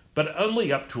drink, but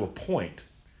only up to a point.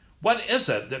 What is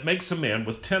it that makes a man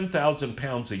with 10,000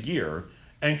 pounds a year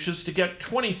anxious to get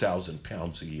 20,000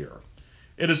 pounds a year?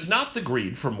 It is not the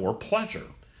greed for more pleasure.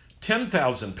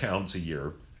 10,000 pounds a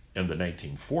year in the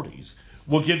 1940s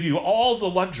will give you all the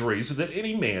luxuries that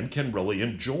any man can really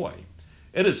enjoy.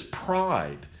 It is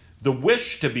pride, the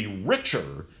wish to be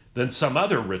richer than some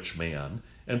other rich man,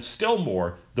 and still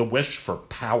more, the wish for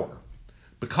power.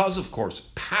 Because, of course,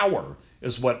 power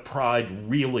is what pride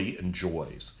really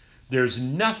enjoys. There's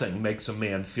nothing makes a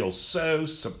man feel so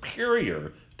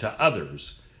superior to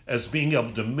others as being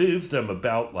able to move them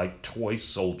about like toy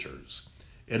soldiers.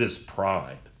 It is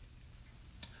pride.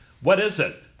 What is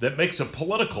it that makes a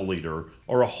political leader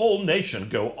or a whole nation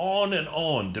go on and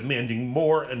on demanding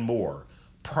more and more?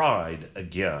 Pride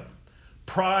again.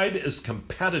 Pride is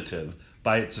competitive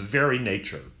by its very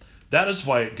nature. That is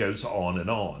why it goes on and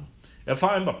on. If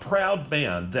I'm a proud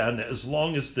man, then as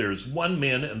long as there's one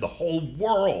man in the whole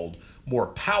world more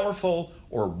powerful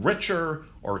or richer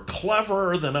or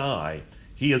cleverer than I,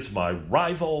 he is my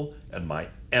rival and my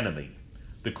enemy.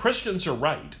 The Christians are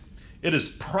right. It is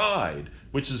pride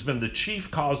which has been the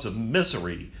chief cause of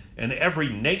misery in every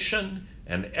nation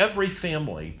and every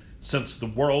family since the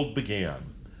world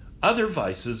began. Other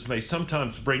vices may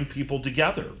sometimes bring people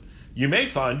together. You may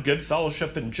find good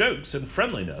fellowship and jokes and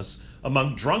friendliness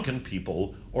among drunken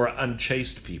people or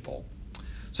unchaste people.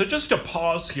 So just to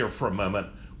pause here for a moment,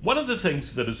 one of the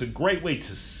things that is a great way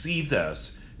to see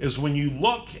this is when you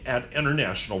look at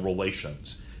international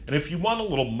relations. And if you want a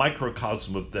little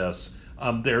microcosm of this,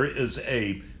 there is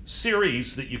a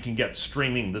series that you can get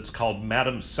streaming that's called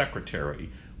Madam Secretary,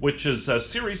 which is a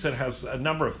series that has a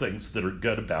number of things that are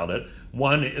good about it.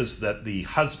 One is that the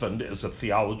husband is a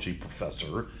theology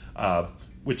professor,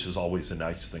 which is always a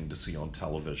nice thing to see on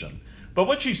television. But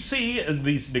what you see in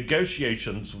these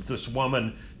negotiations with this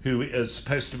woman who is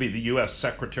supposed to be the U.S.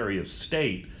 Secretary of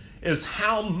State is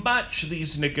how much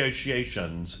these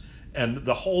negotiations and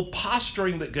the whole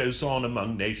posturing that goes on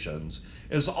among nations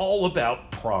is all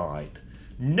about pride.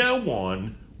 No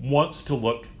one wants to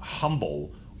look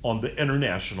humble on the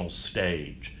international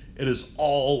stage. It is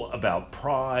all about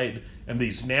pride, and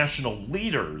these national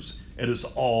leaders, it is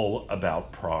all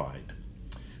about pride.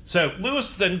 So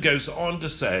Lewis then goes on to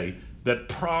say that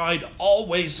pride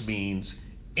always means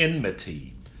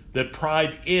enmity, that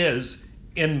pride is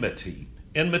enmity.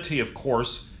 Enmity, of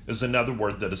course, is another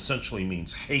word that essentially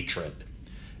means hatred.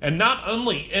 And not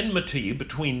only enmity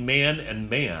between man and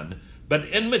man, but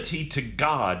enmity to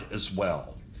God as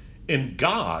well. In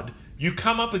God, you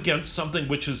come up against something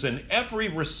which is in every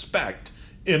respect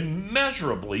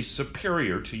immeasurably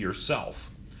superior to yourself.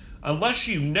 Unless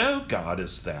you know God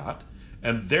as that,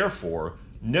 and therefore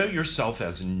know yourself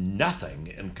as nothing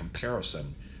in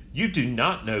comparison, you do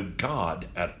not know God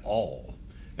at all.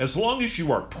 As long as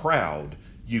you are proud,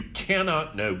 you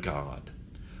cannot know God.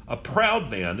 A proud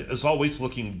man is always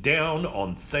looking down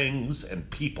on things and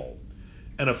people.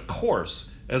 And of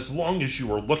course, as long as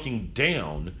you are looking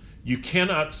down, you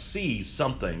cannot see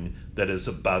something that is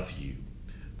above you.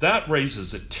 That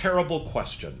raises a terrible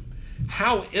question.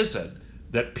 How is it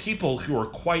that people who are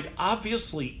quite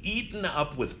obviously eaten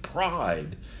up with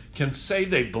pride can say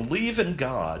they believe in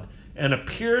God and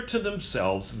appear to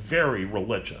themselves very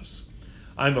religious?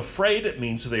 I'm afraid it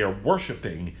means they are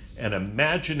worshiping an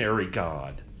imaginary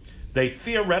God. They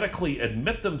theoretically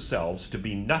admit themselves to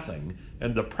be nothing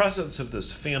in the presence of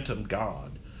this phantom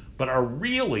God, but are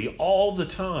really all the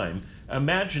time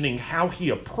imagining how he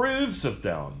approves of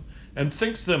them and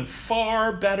thinks them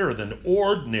far better than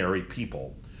ordinary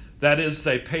people. That is,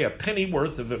 they pay a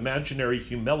pennyworth of imaginary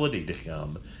humility to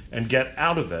him and get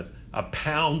out of it a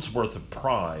pound's worth of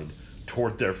pride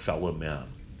toward their fellow men.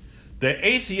 The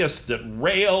atheist that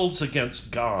rails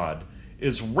against God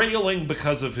is railing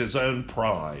because of his own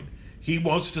pride. He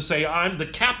wants to say, I'm the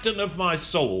captain of my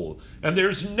soul, and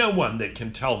there's no one that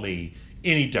can tell me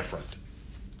any different.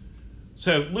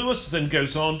 So Lewis then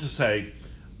goes on to say,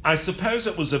 I suppose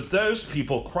it was of those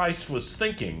people Christ was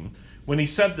thinking when he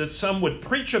said that some would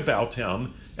preach about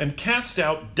him and cast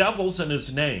out devils in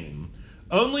his name,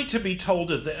 only to be told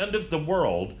at the end of the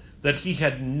world that he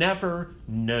had never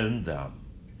known them.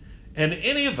 And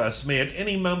any of us may at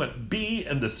any moment be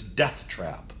in this death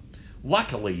trap.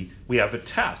 Luckily, we have a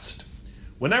test.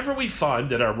 Whenever we find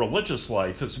that our religious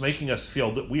life is making us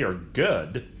feel that we are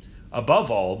good, above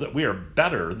all, that we are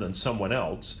better than someone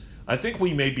else, I think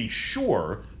we may be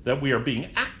sure that we are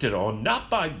being acted on not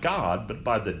by God, but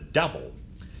by the devil.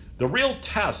 The real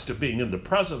test of being in the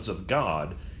presence of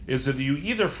God is if you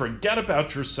either forget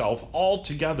about yourself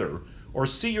altogether or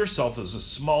see yourself as a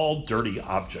small, dirty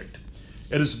object.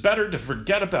 It is better to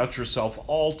forget about yourself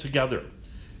altogether.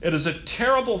 It is a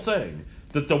terrible thing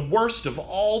that the worst of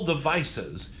all the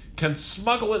vices can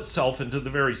smuggle itself into the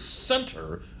very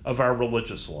center of our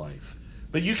religious life.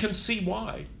 But you can see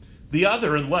why. The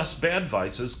other and less bad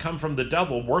vices come from the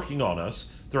devil working on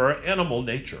us through our animal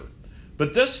nature.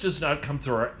 But this does not come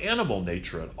through our animal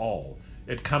nature at all.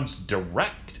 It comes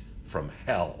direct from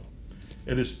hell.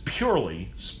 It is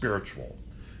purely spiritual.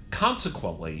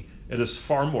 Consequently, it is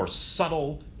far more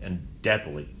subtle and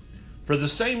deadly. For the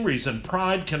same reason,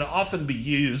 pride can often be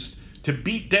used to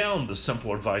beat down the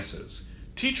simpler vices.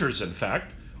 Teachers, in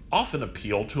fact, often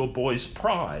appeal to a boy's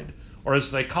pride, or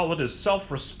as they call it, his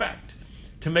self-respect,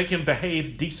 to make him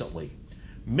behave decently.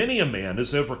 Many a man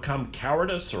has overcome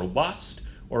cowardice or lust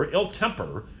or ill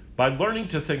temper by learning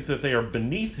to think that they are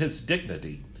beneath his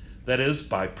dignity, that is,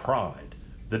 by pride.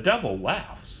 The devil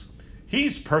laughs.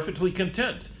 He's perfectly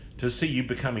content to see you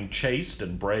becoming chaste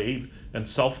and brave and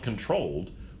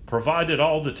self-controlled, provided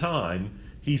all the time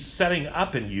he's setting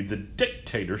up in you the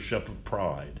dictatorship of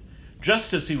pride,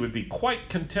 just as he would be quite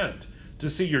content to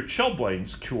see your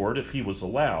chilblains cured if he was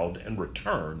allowed in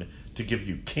return to give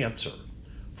you cancer.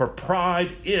 For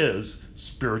pride is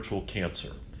spiritual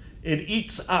cancer. It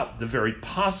eats up the very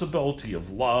possibility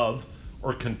of love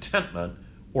or contentment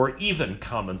or even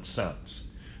common sense.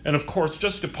 And of course,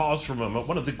 just to pause for a moment,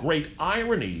 one of the great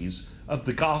ironies of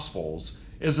the Gospels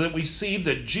is that we see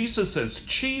that Jesus'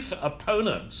 chief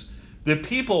opponents, the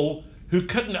people who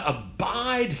couldn't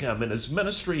abide him in his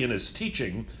ministry and his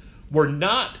teaching, were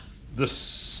not the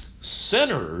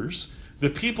sinners, the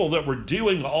people that were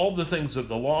doing all the things that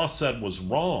the law said was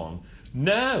wrong.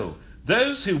 No,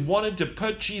 those who wanted to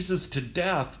put Jesus to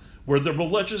death were the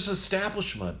religious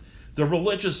establishment, the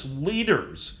religious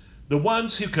leaders, the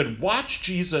ones who could watch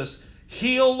Jesus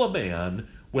heal a man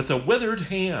with a withered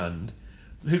hand,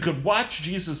 who could watch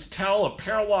Jesus tell a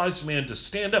paralyzed man to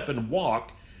stand up and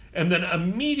walk, and then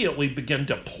immediately begin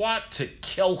to plot to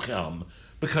kill him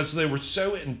because they were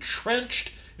so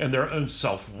entrenched in their own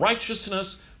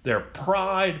self-righteousness, their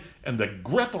pride, and the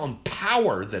grip on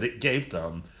power that it gave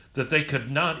them, that they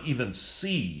could not even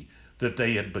see that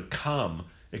they had become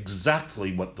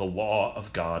exactly what the law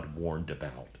of God warned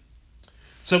about.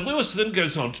 So Lewis then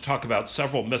goes on to talk about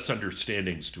several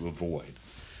misunderstandings to avoid.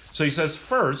 So he says,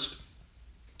 first,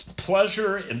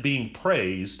 pleasure in being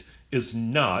praised is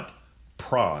not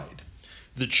pride.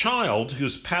 The child who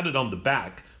is patted on the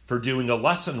back for doing a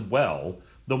lesson well,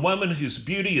 the woman whose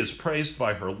beauty is praised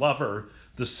by her lover,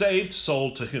 the saved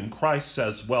soul to whom Christ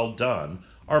says, well done,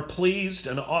 are pleased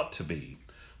and ought to be.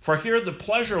 For here the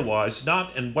pleasure lies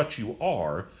not in what you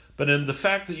are, but in the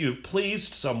fact that you have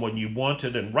pleased someone you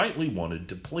wanted and rightly wanted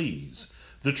to please.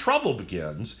 The trouble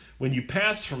begins when you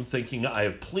pass from thinking, I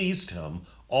have pleased him,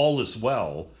 all is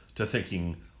well, to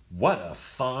thinking, what a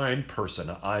fine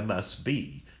person I must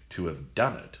be to have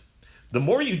done it. The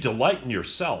more you delight in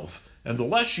yourself, and the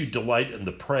less you delight in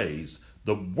the praise,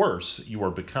 the worse you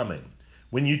are becoming.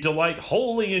 When you delight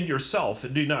wholly in yourself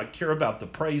and do not care about the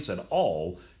praise at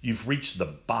all, you've reached the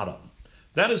bottom.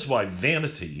 That is why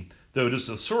vanity, though it is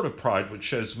the sort of pride which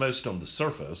shows most on the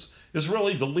surface, is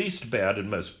really the least bad and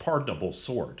most pardonable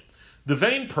sort. The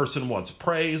vain person wants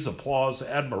praise, applause,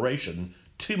 admiration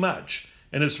too much,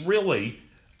 and is really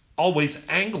always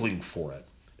angling for it.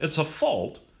 It's a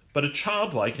fault, but a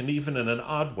childlike and even in an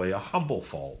odd way a humble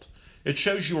fault. It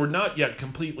shows you are not yet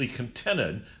completely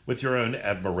contented with your own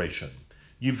admiration.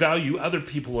 You value other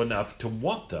people enough to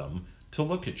want them to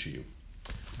look at you.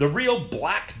 The real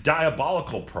black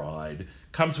diabolical pride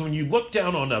comes when you look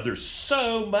down on others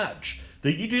so much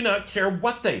that you do not care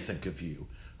what they think of you.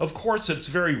 Of course, it's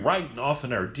very right and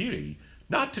often our duty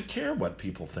not to care what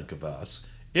people think of us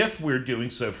if we're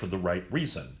doing so for the right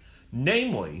reason,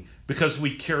 namely because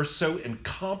we care so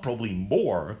incomparably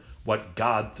more what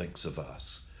God thinks of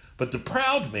us. But the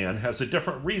proud man has a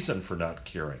different reason for not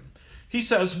caring. He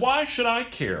says, why should I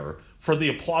care for the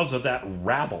applause of that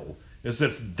rabble as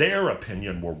if their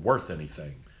opinion were worth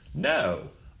anything? No,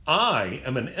 I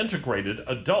am an integrated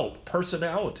adult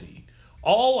personality.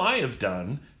 All I have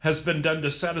done has been done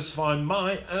to satisfy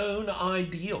my own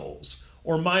ideals,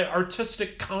 or my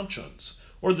artistic conscience,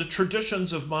 or the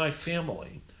traditions of my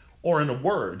family, or in a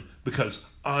word, because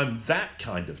I'm that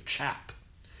kind of chap.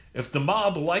 If the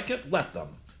mob like it, let them.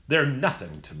 They're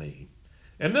nothing to me.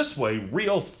 In this way,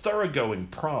 real thoroughgoing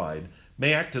pride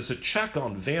may act as a check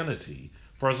on vanity,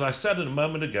 for as I said a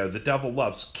moment ago, the devil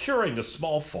loves curing a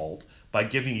small fault by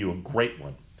giving you a great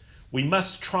one. We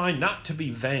must try not to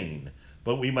be vain,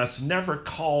 but we must never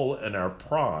call in our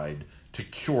pride to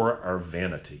cure our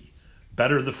vanity.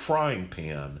 Better the frying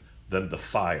pan than the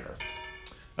fire.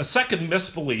 A second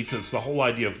misbelief is the whole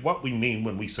idea of what we mean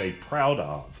when we say proud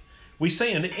of. We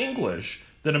say in English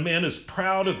that a man is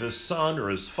proud of his son or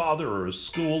his father or his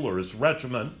school or his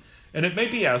regiment, and it may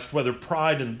be asked whether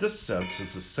pride in this sense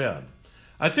is a sin.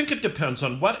 I think it depends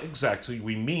on what exactly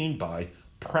we mean by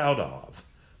proud of.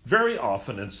 Very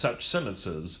often in such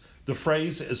sentences, the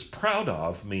phrase is proud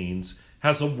of means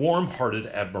has a warm-hearted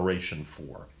admiration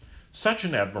for. Such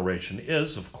an admiration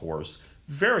is, of course,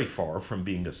 very far from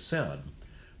being a sin,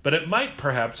 but it might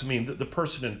perhaps mean that the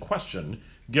person in question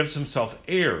gives himself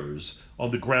airs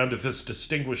on the ground of his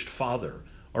distinguished father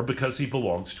or because he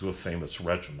belongs to a famous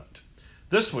regiment.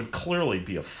 This would clearly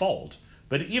be a fault,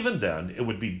 but even then it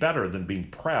would be better than being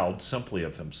proud simply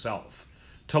of himself.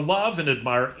 To love and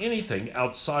admire anything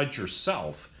outside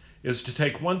yourself is to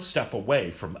take one step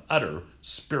away from utter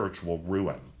spiritual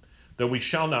ruin, though we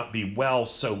shall not be well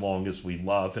so long as we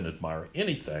love and admire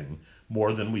anything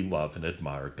more than we love and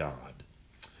admire God.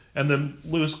 And then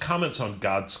Lewis comments on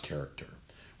God's character.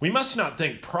 We must not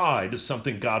think pride is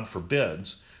something God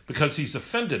forbids because he's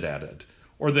offended at it,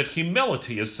 or that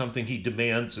humility is something he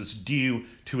demands as due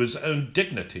to his own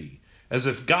dignity, as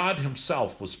if God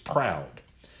himself was proud.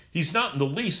 He's not in the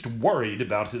least worried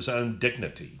about his own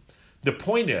dignity. The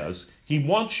point is, he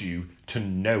wants you to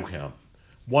know him,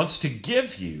 wants to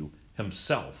give you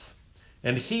himself.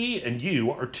 And he and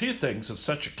you are two things of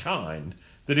such a kind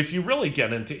that if you really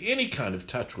get into any kind of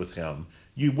touch with him,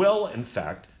 you will, in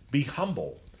fact, be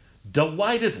humble,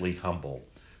 delightedly humble,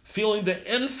 feeling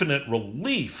the infinite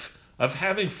relief of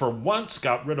having for once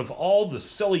got rid of all the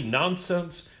silly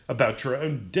nonsense about your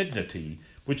own dignity,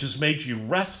 which has made you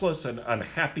restless and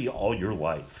unhappy all your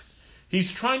life.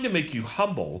 He's trying to make you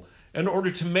humble in order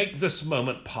to make this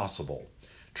moment possible,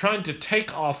 trying to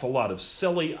take off a lot of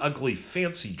silly, ugly,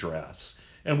 fancy dress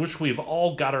in which we've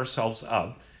all got ourselves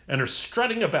up and are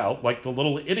strutting about like the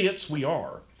little idiots we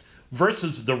are,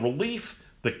 versus the relief,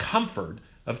 the comfort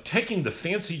of taking the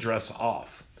fancy dress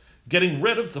off, getting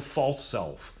rid of the false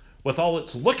self, with all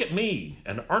its look at me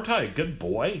and aren't I a good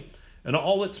boy, and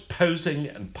all its posing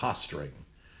and posturing.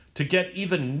 To get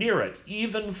even near it,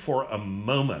 even for a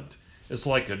moment, is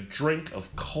like a drink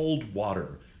of cold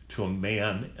water to a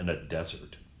man in a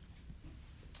desert.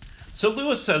 So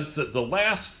Lewis says that the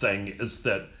last thing is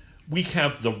that we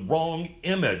have the wrong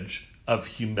image of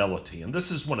humility, and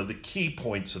this is one of the key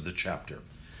points of the chapter.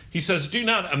 He says, do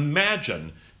not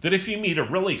imagine that if you meet a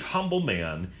really humble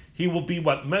man, he will be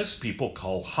what most people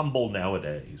call humble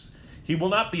nowadays. He will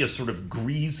not be a sort of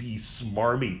greasy,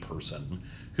 smarmy person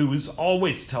who is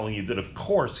always telling you that of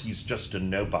course he's just a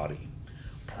nobody.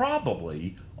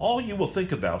 Probably all you will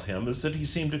think about him is that he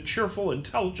seemed a cheerful,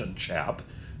 intelligent chap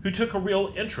who took a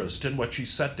real interest in what you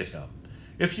said to him.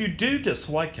 If you do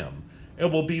dislike him, it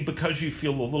will be because you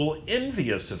feel a little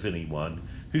envious of anyone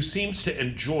who seems to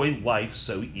enjoy life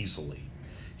so easily.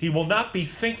 He will not be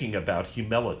thinking about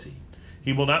humility.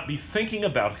 He will not be thinking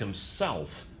about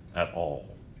himself at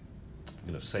all. I'm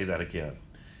going to say that again.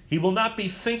 He will not be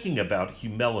thinking about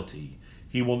humility.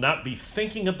 He will not be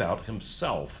thinking about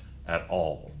himself at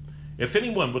all. If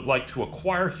anyone would like to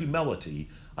acquire humility,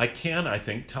 I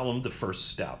think, tell him the first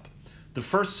step. The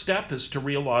first step is to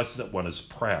realize that one is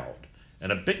proud,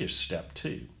 and a biggish step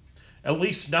too. At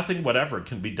least nothing whatever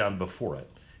can be done before it.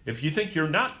 If you think you're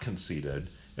not conceited,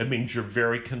 it means you're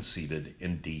very conceited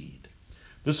indeed.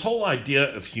 This whole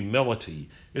idea of humility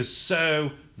is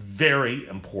so very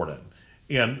important.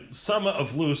 And some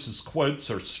of Lewis's quotes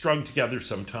are strung together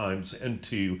sometimes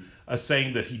into a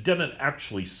saying that he didn't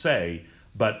actually say,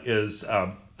 but is,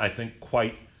 I think,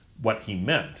 quite what he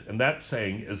meant. And that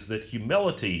saying is that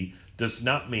humility does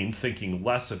not mean thinking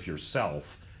less of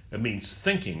yourself. It means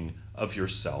thinking of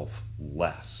yourself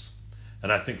less.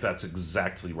 And I think that's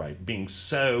exactly right. Being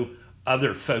so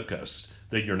other-focused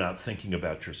that you're not thinking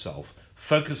about yourself.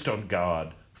 Focused on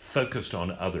God, focused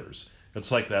on others.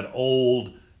 It's like that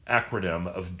old acronym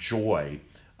of joy,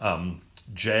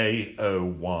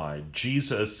 J-O-Y.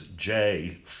 Jesus,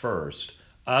 J, first.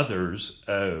 Others,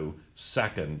 O,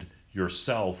 second.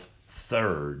 Yourself,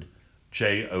 third.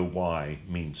 J-O-Y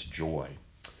means joy.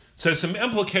 So some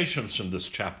implications from this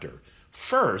chapter.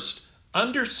 First,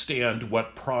 understand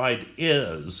what pride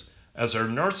is as our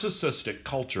narcissistic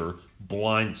culture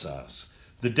blinds us.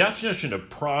 The definition of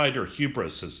pride or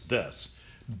hubris is this: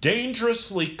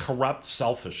 dangerously corrupt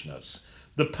selfishness,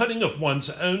 the putting of one's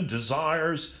own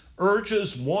desires,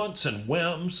 urges, wants, and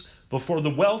whims before the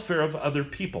welfare of other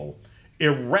people,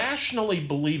 irrationally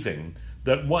believing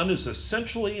that one is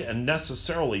essentially and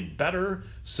necessarily better,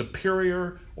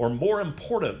 superior, or more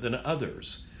important than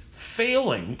others,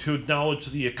 failing to acknowledge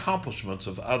the accomplishments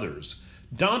of others.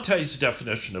 Dante's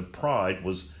definition of pride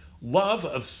was love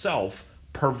of self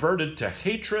perverted to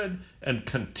hatred and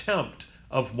contempt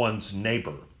of one's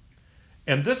neighbor.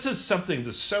 And this is something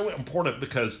that's so important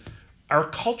because our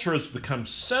culture has become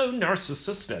so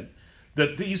narcissistic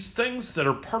that these things that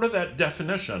are part of that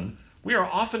definition, we are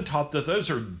often taught that those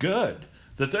are good,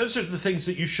 that those are the things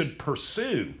that you should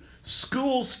pursue.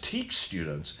 Schools teach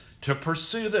students to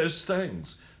pursue those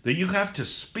things, that you have to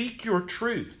speak your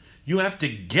truth. You have to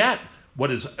get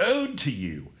what is owed to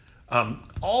you.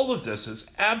 All of this is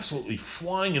absolutely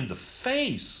flying in the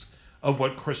face of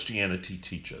what Christianity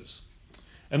teaches.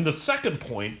 And the second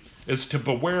point is to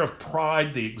beware of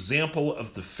pride, the example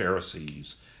of the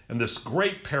Pharisees, and this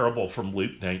great parable from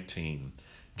Luke 19.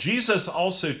 Jesus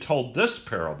also told this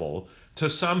parable to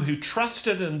some who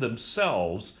trusted in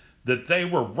themselves that they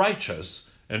were righteous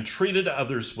and treated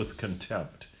others with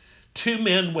contempt. Two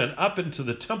men went up into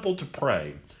the temple to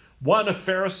pray, one a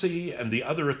Pharisee and the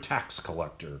other a tax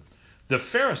collector. The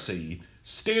Pharisee,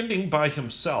 standing by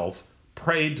himself,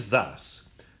 prayed thus: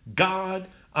 God,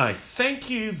 I thank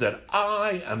you that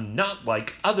I am not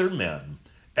like other men,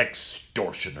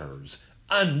 extortioners,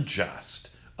 unjust,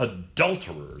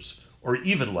 adulterers, or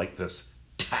even like this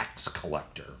tax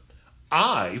collector.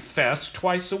 I fast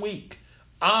twice a week.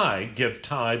 I give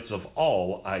tithes of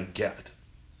all I get.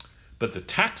 But the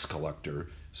tax collector,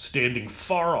 standing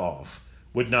far off,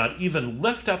 would not even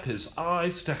lift up his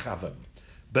eyes to heaven,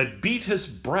 but beat his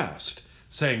breast,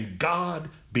 saying, God,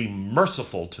 be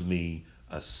merciful to me,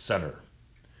 a sinner.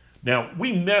 Now,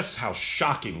 we miss how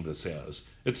shocking this is.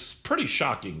 It's pretty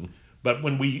shocking, but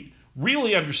when we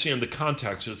really understand the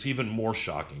context, it's even more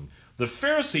shocking. The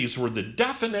Pharisees were the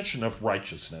definition of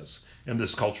righteousness in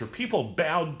this culture. People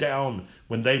bowed down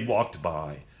when they walked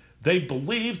by. They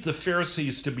believed the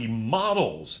Pharisees to be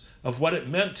models of what it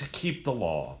meant to keep the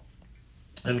law.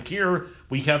 And here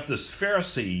we have this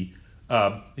Pharisee.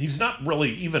 He's not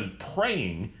really even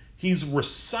praying. He's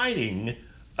reciting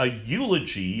a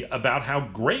eulogy about how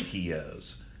great he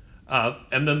is.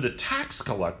 And then the tax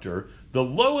collector, the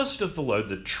lowest of the low,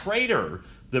 the traitor,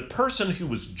 the person who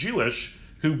was Jewish,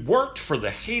 who worked for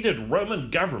the hated Roman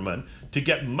government to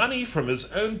get money from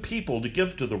his own people to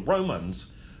give to the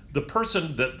Romans, the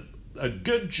person that a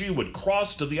good Jew would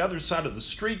cross to the other side of the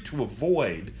street to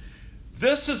avoid.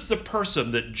 This is the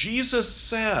person that Jesus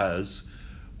says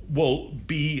will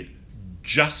be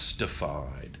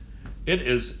justified. It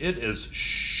is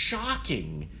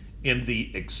shocking in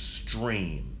the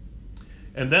extreme.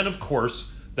 And then, of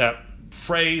course, that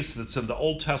phrase that's in the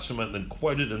Old Testament and then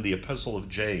quoted in the Epistle of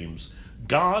James,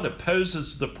 God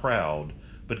opposes the proud,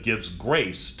 but gives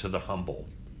grace to the humble.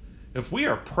 If we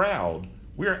are proud,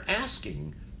 we are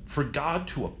asking for God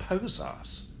to oppose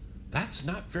us. That's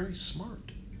not very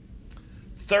smart.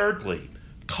 Thirdly,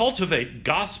 cultivate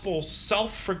gospel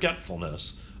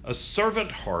self-forgetfulness, a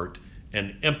servant heart,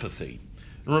 and empathy.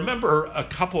 And remember, a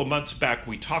couple of months back,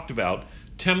 we talked about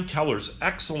Tim Keller's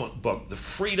excellent book, The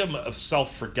Freedom of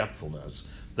Self-Forgetfulness,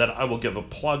 that I will give a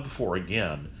plug for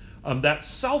again. That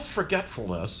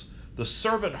self-forgetfulness, the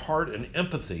servant heart, and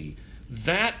empathy,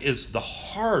 that is the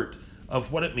heart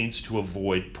of what it means to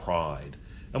avoid pride.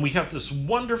 And we have this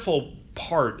wonderful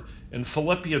part in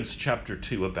Philippians chapter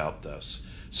 2 about this.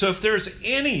 So if there's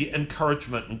any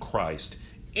encouragement in Christ,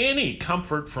 any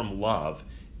comfort from love,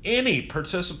 any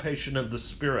participation in the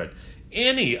Spirit,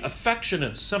 any affection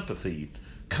and sympathy,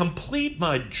 complete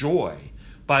my joy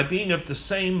by being of the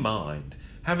same mind,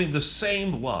 having the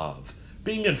same love,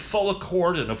 being in full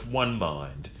accord and of one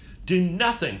mind. Do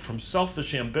nothing from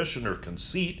selfish ambition or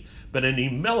conceit, but in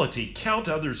humility count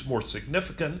others more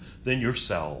significant than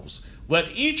yourselves.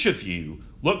 Let each of you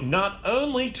look not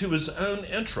only to his own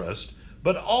interest,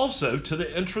 but also to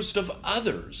the interest of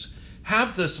others.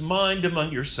 Have this mind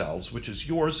among yourselves, which is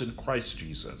yours in Christ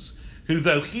Jesus, who,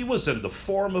 though he was in the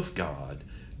form of God,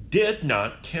 did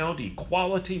not count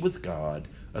equality with God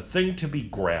a thing to be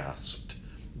grasped,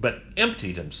 but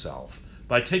emptied himself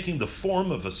by taking the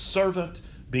form of a servant,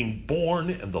 being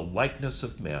born in the likeness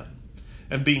of men.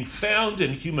 And being found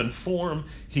in human form,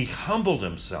 he humbled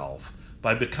himself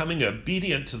by becoming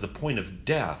obedient to the point of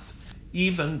death,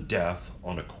 even death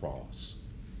on a cross.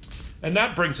 And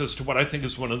that brings us to what I think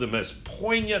is one of the most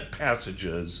poignant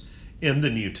passages in the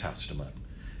New Testament.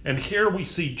 And here we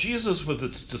see Jesus with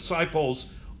his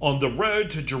disciples on the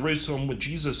road to Jerusalem when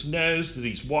Jesus knows that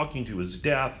he's walking to his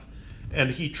death, and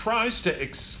he tries to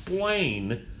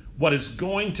explain what is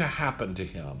going to happen to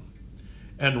him.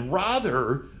 And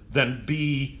rather than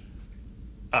be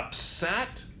upset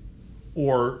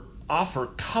or offer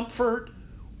comfort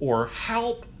or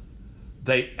help,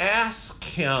 they ask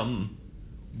him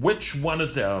which one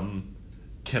of them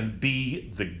can be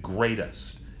the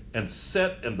greatest and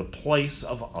sit in the place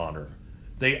of honor.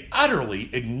 They utterly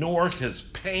ignore his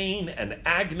pain and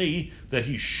agony that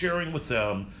he's sharing with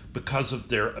them because of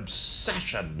their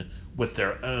obsession with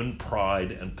their own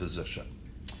pride and position.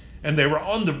 And they were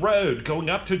on the road going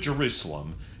up to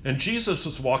Jerusalem, and Jesus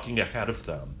was walking ahead of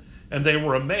them. And they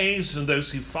were amazed, and those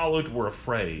who followed were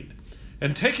afraid.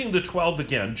 And taking the 12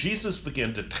 again, Jesus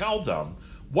began to tell them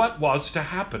what was to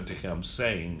happen to him,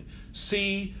 saying,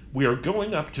 "See, we are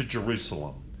going up to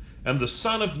Jerusalem, and the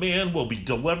Son of Man will be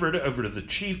delivered over to the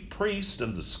chief priests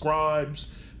and the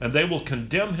scribes, and they will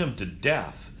condemn him to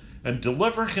death and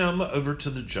deliver him over to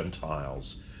the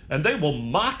Gentiles. And they will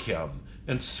mock him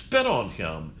and spit on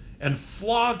him and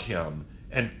flog him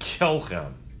and kill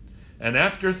him. And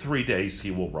after 3 days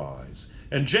he will rise."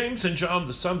 And James and John,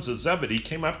 the sons of Zebedee,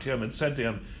 came up to him and said to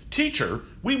him, "Teacher,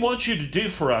 we want you to do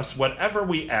for us whatever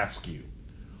we ask you."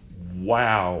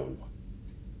 Wow.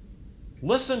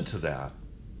 Listen to that.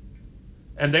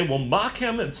 "And they will mock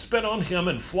him and spit on him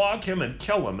and flog him and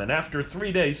kill him, and after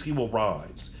 3 days he will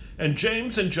rise." And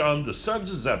James and John, the sons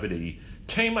of Zebedee,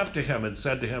 came up to him and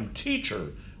said to him,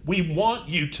 "Teacher, we want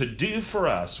you to do for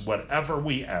us whatever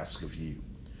we ask of you."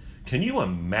 Can you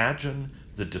imagine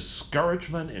the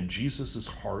discouragement in Jesus'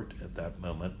 heart at that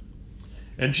moment?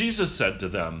 And Jesus said to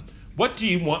them, "What do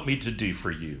you want me to do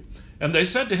for you?" And they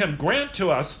said to him, "Grant to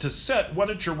us to sit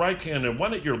one at your right hand and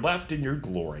one at your left in your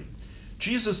glory."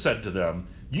 Jesus said to them,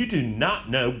 "You do not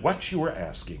know what you are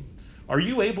asking. Are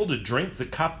you able to drink the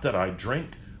cup that I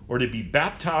drink, or to be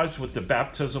baptized with the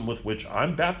baptism with which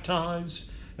I'm baptized?"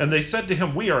 And they said to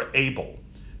him, "We are able."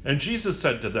 And Jesus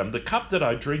said to them, "The cup that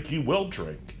I drink you will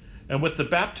drink, and with the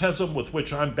baptism with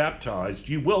which I'm baptized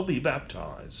you will be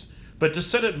baptized. But to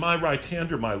sit at my right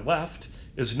hand or my left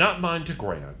is not mine to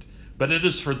grant, but it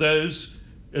is for those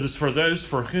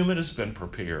for whom it has been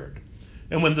prepared."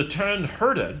 And when the 10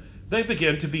 heard it, they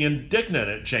began to be indignant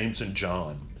at James and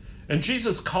John. And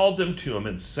Jesus called them to him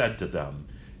and said to them,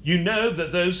 "You know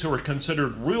that those who are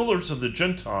considered rulers of the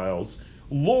Gentiles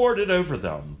lord it over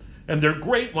them, and their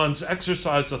great ones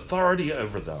exercise authority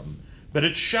over them. But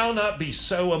it shall not be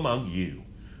so among you.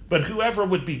 But whoever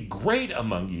would be great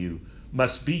among you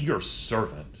must be your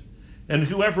servant, and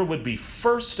whoever would be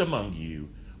first among you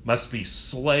must be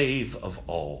slave of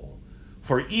all.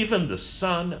 For even the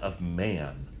Son of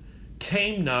Man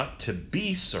came not to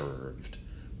be served,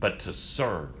 but to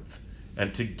serve,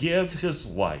 and to give his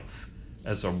life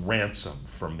as a ransom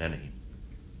for many."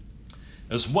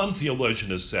 As one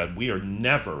theologian has said, we are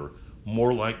never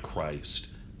more like Christ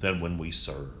than when we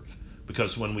serve.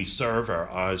 Because when we serve, our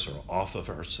eyes are off of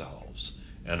ourselves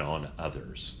and on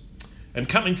others. And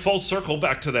coming full circle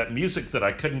back to that music that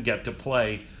I couldn't get to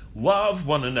play, love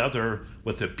one another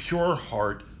with a pure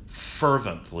heart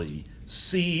fervently.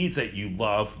 See that you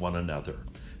love one another.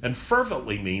 And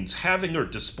fervently means having or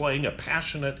displaying a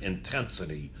passionate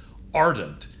intensity,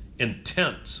 ardent,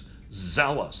 intense,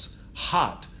 zealous,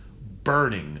 hot,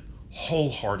 burning,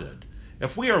 wholehearted.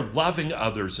 If we are loving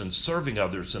others and serving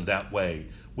others in that way,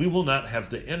 we will not have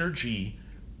the energy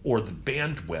or the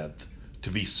bandwidth to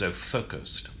be so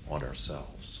focused on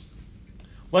ourselves.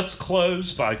 Let's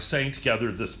close by saying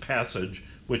together this passage,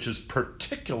 which is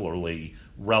particularly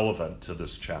relevant to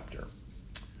this chapter.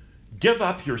 "Give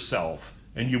up yourself,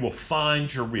 and you will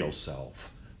find your real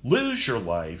self. Lose your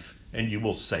life, and you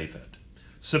will save it.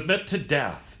 Submit to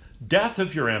death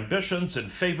of your ambitions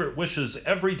and favorite wishes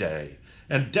every day,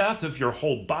 and death of your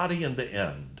whole body in the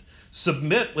end.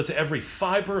 Submit with every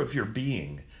fiber of your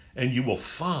being, and you will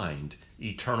find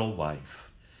eternal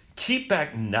life. Keep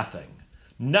back nothing.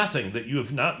 Nothing that you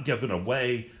have not given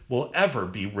away will ever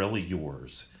be really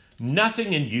yours.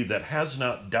 Nothing in you that has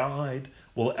not died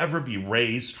will ever be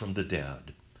raised from the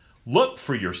dead. Look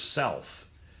for yourself,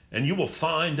 and you will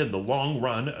find in the long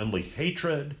run only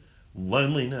hatred,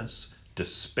 loneliness,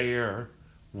 despair,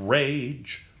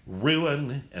 rage,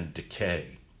 ruin, and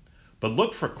decay. But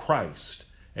look for Christ,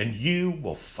 and you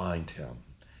will find him,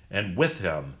 and with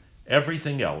him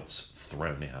everything else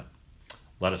thrown in."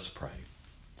 Let us pray.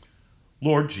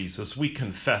 Lord Jesus, we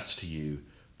confess to you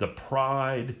the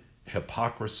pride,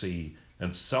 hypocrisy,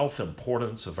 and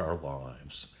self-importance of our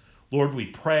lives. Lord, we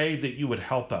pray that you would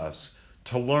help us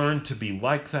to learn to be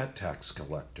like that tax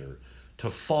collector, to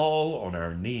fall on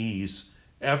our knees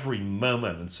every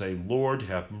moment and say, Lord,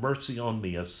 have mercy on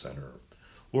me, a sinner.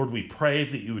 Lord, we pray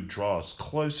that you would draw us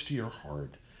close to your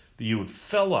heart, that you would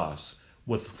fill us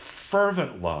with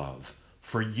fervent love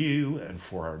for you and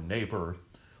for our neighbor.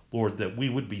 Lord, that we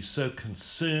would be so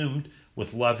consumed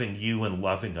with loving you and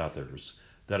loving others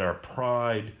that our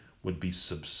pride would be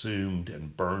subsumed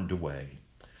and burned away.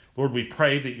 Lord, we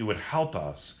pray that you would help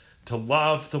us to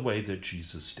love the way that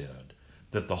Jesus did,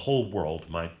 that the whole world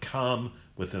might come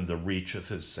within the reach of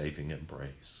his saving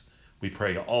embrace. We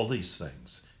pray all these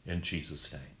things in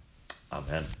Jesus' name.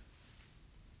 Amen.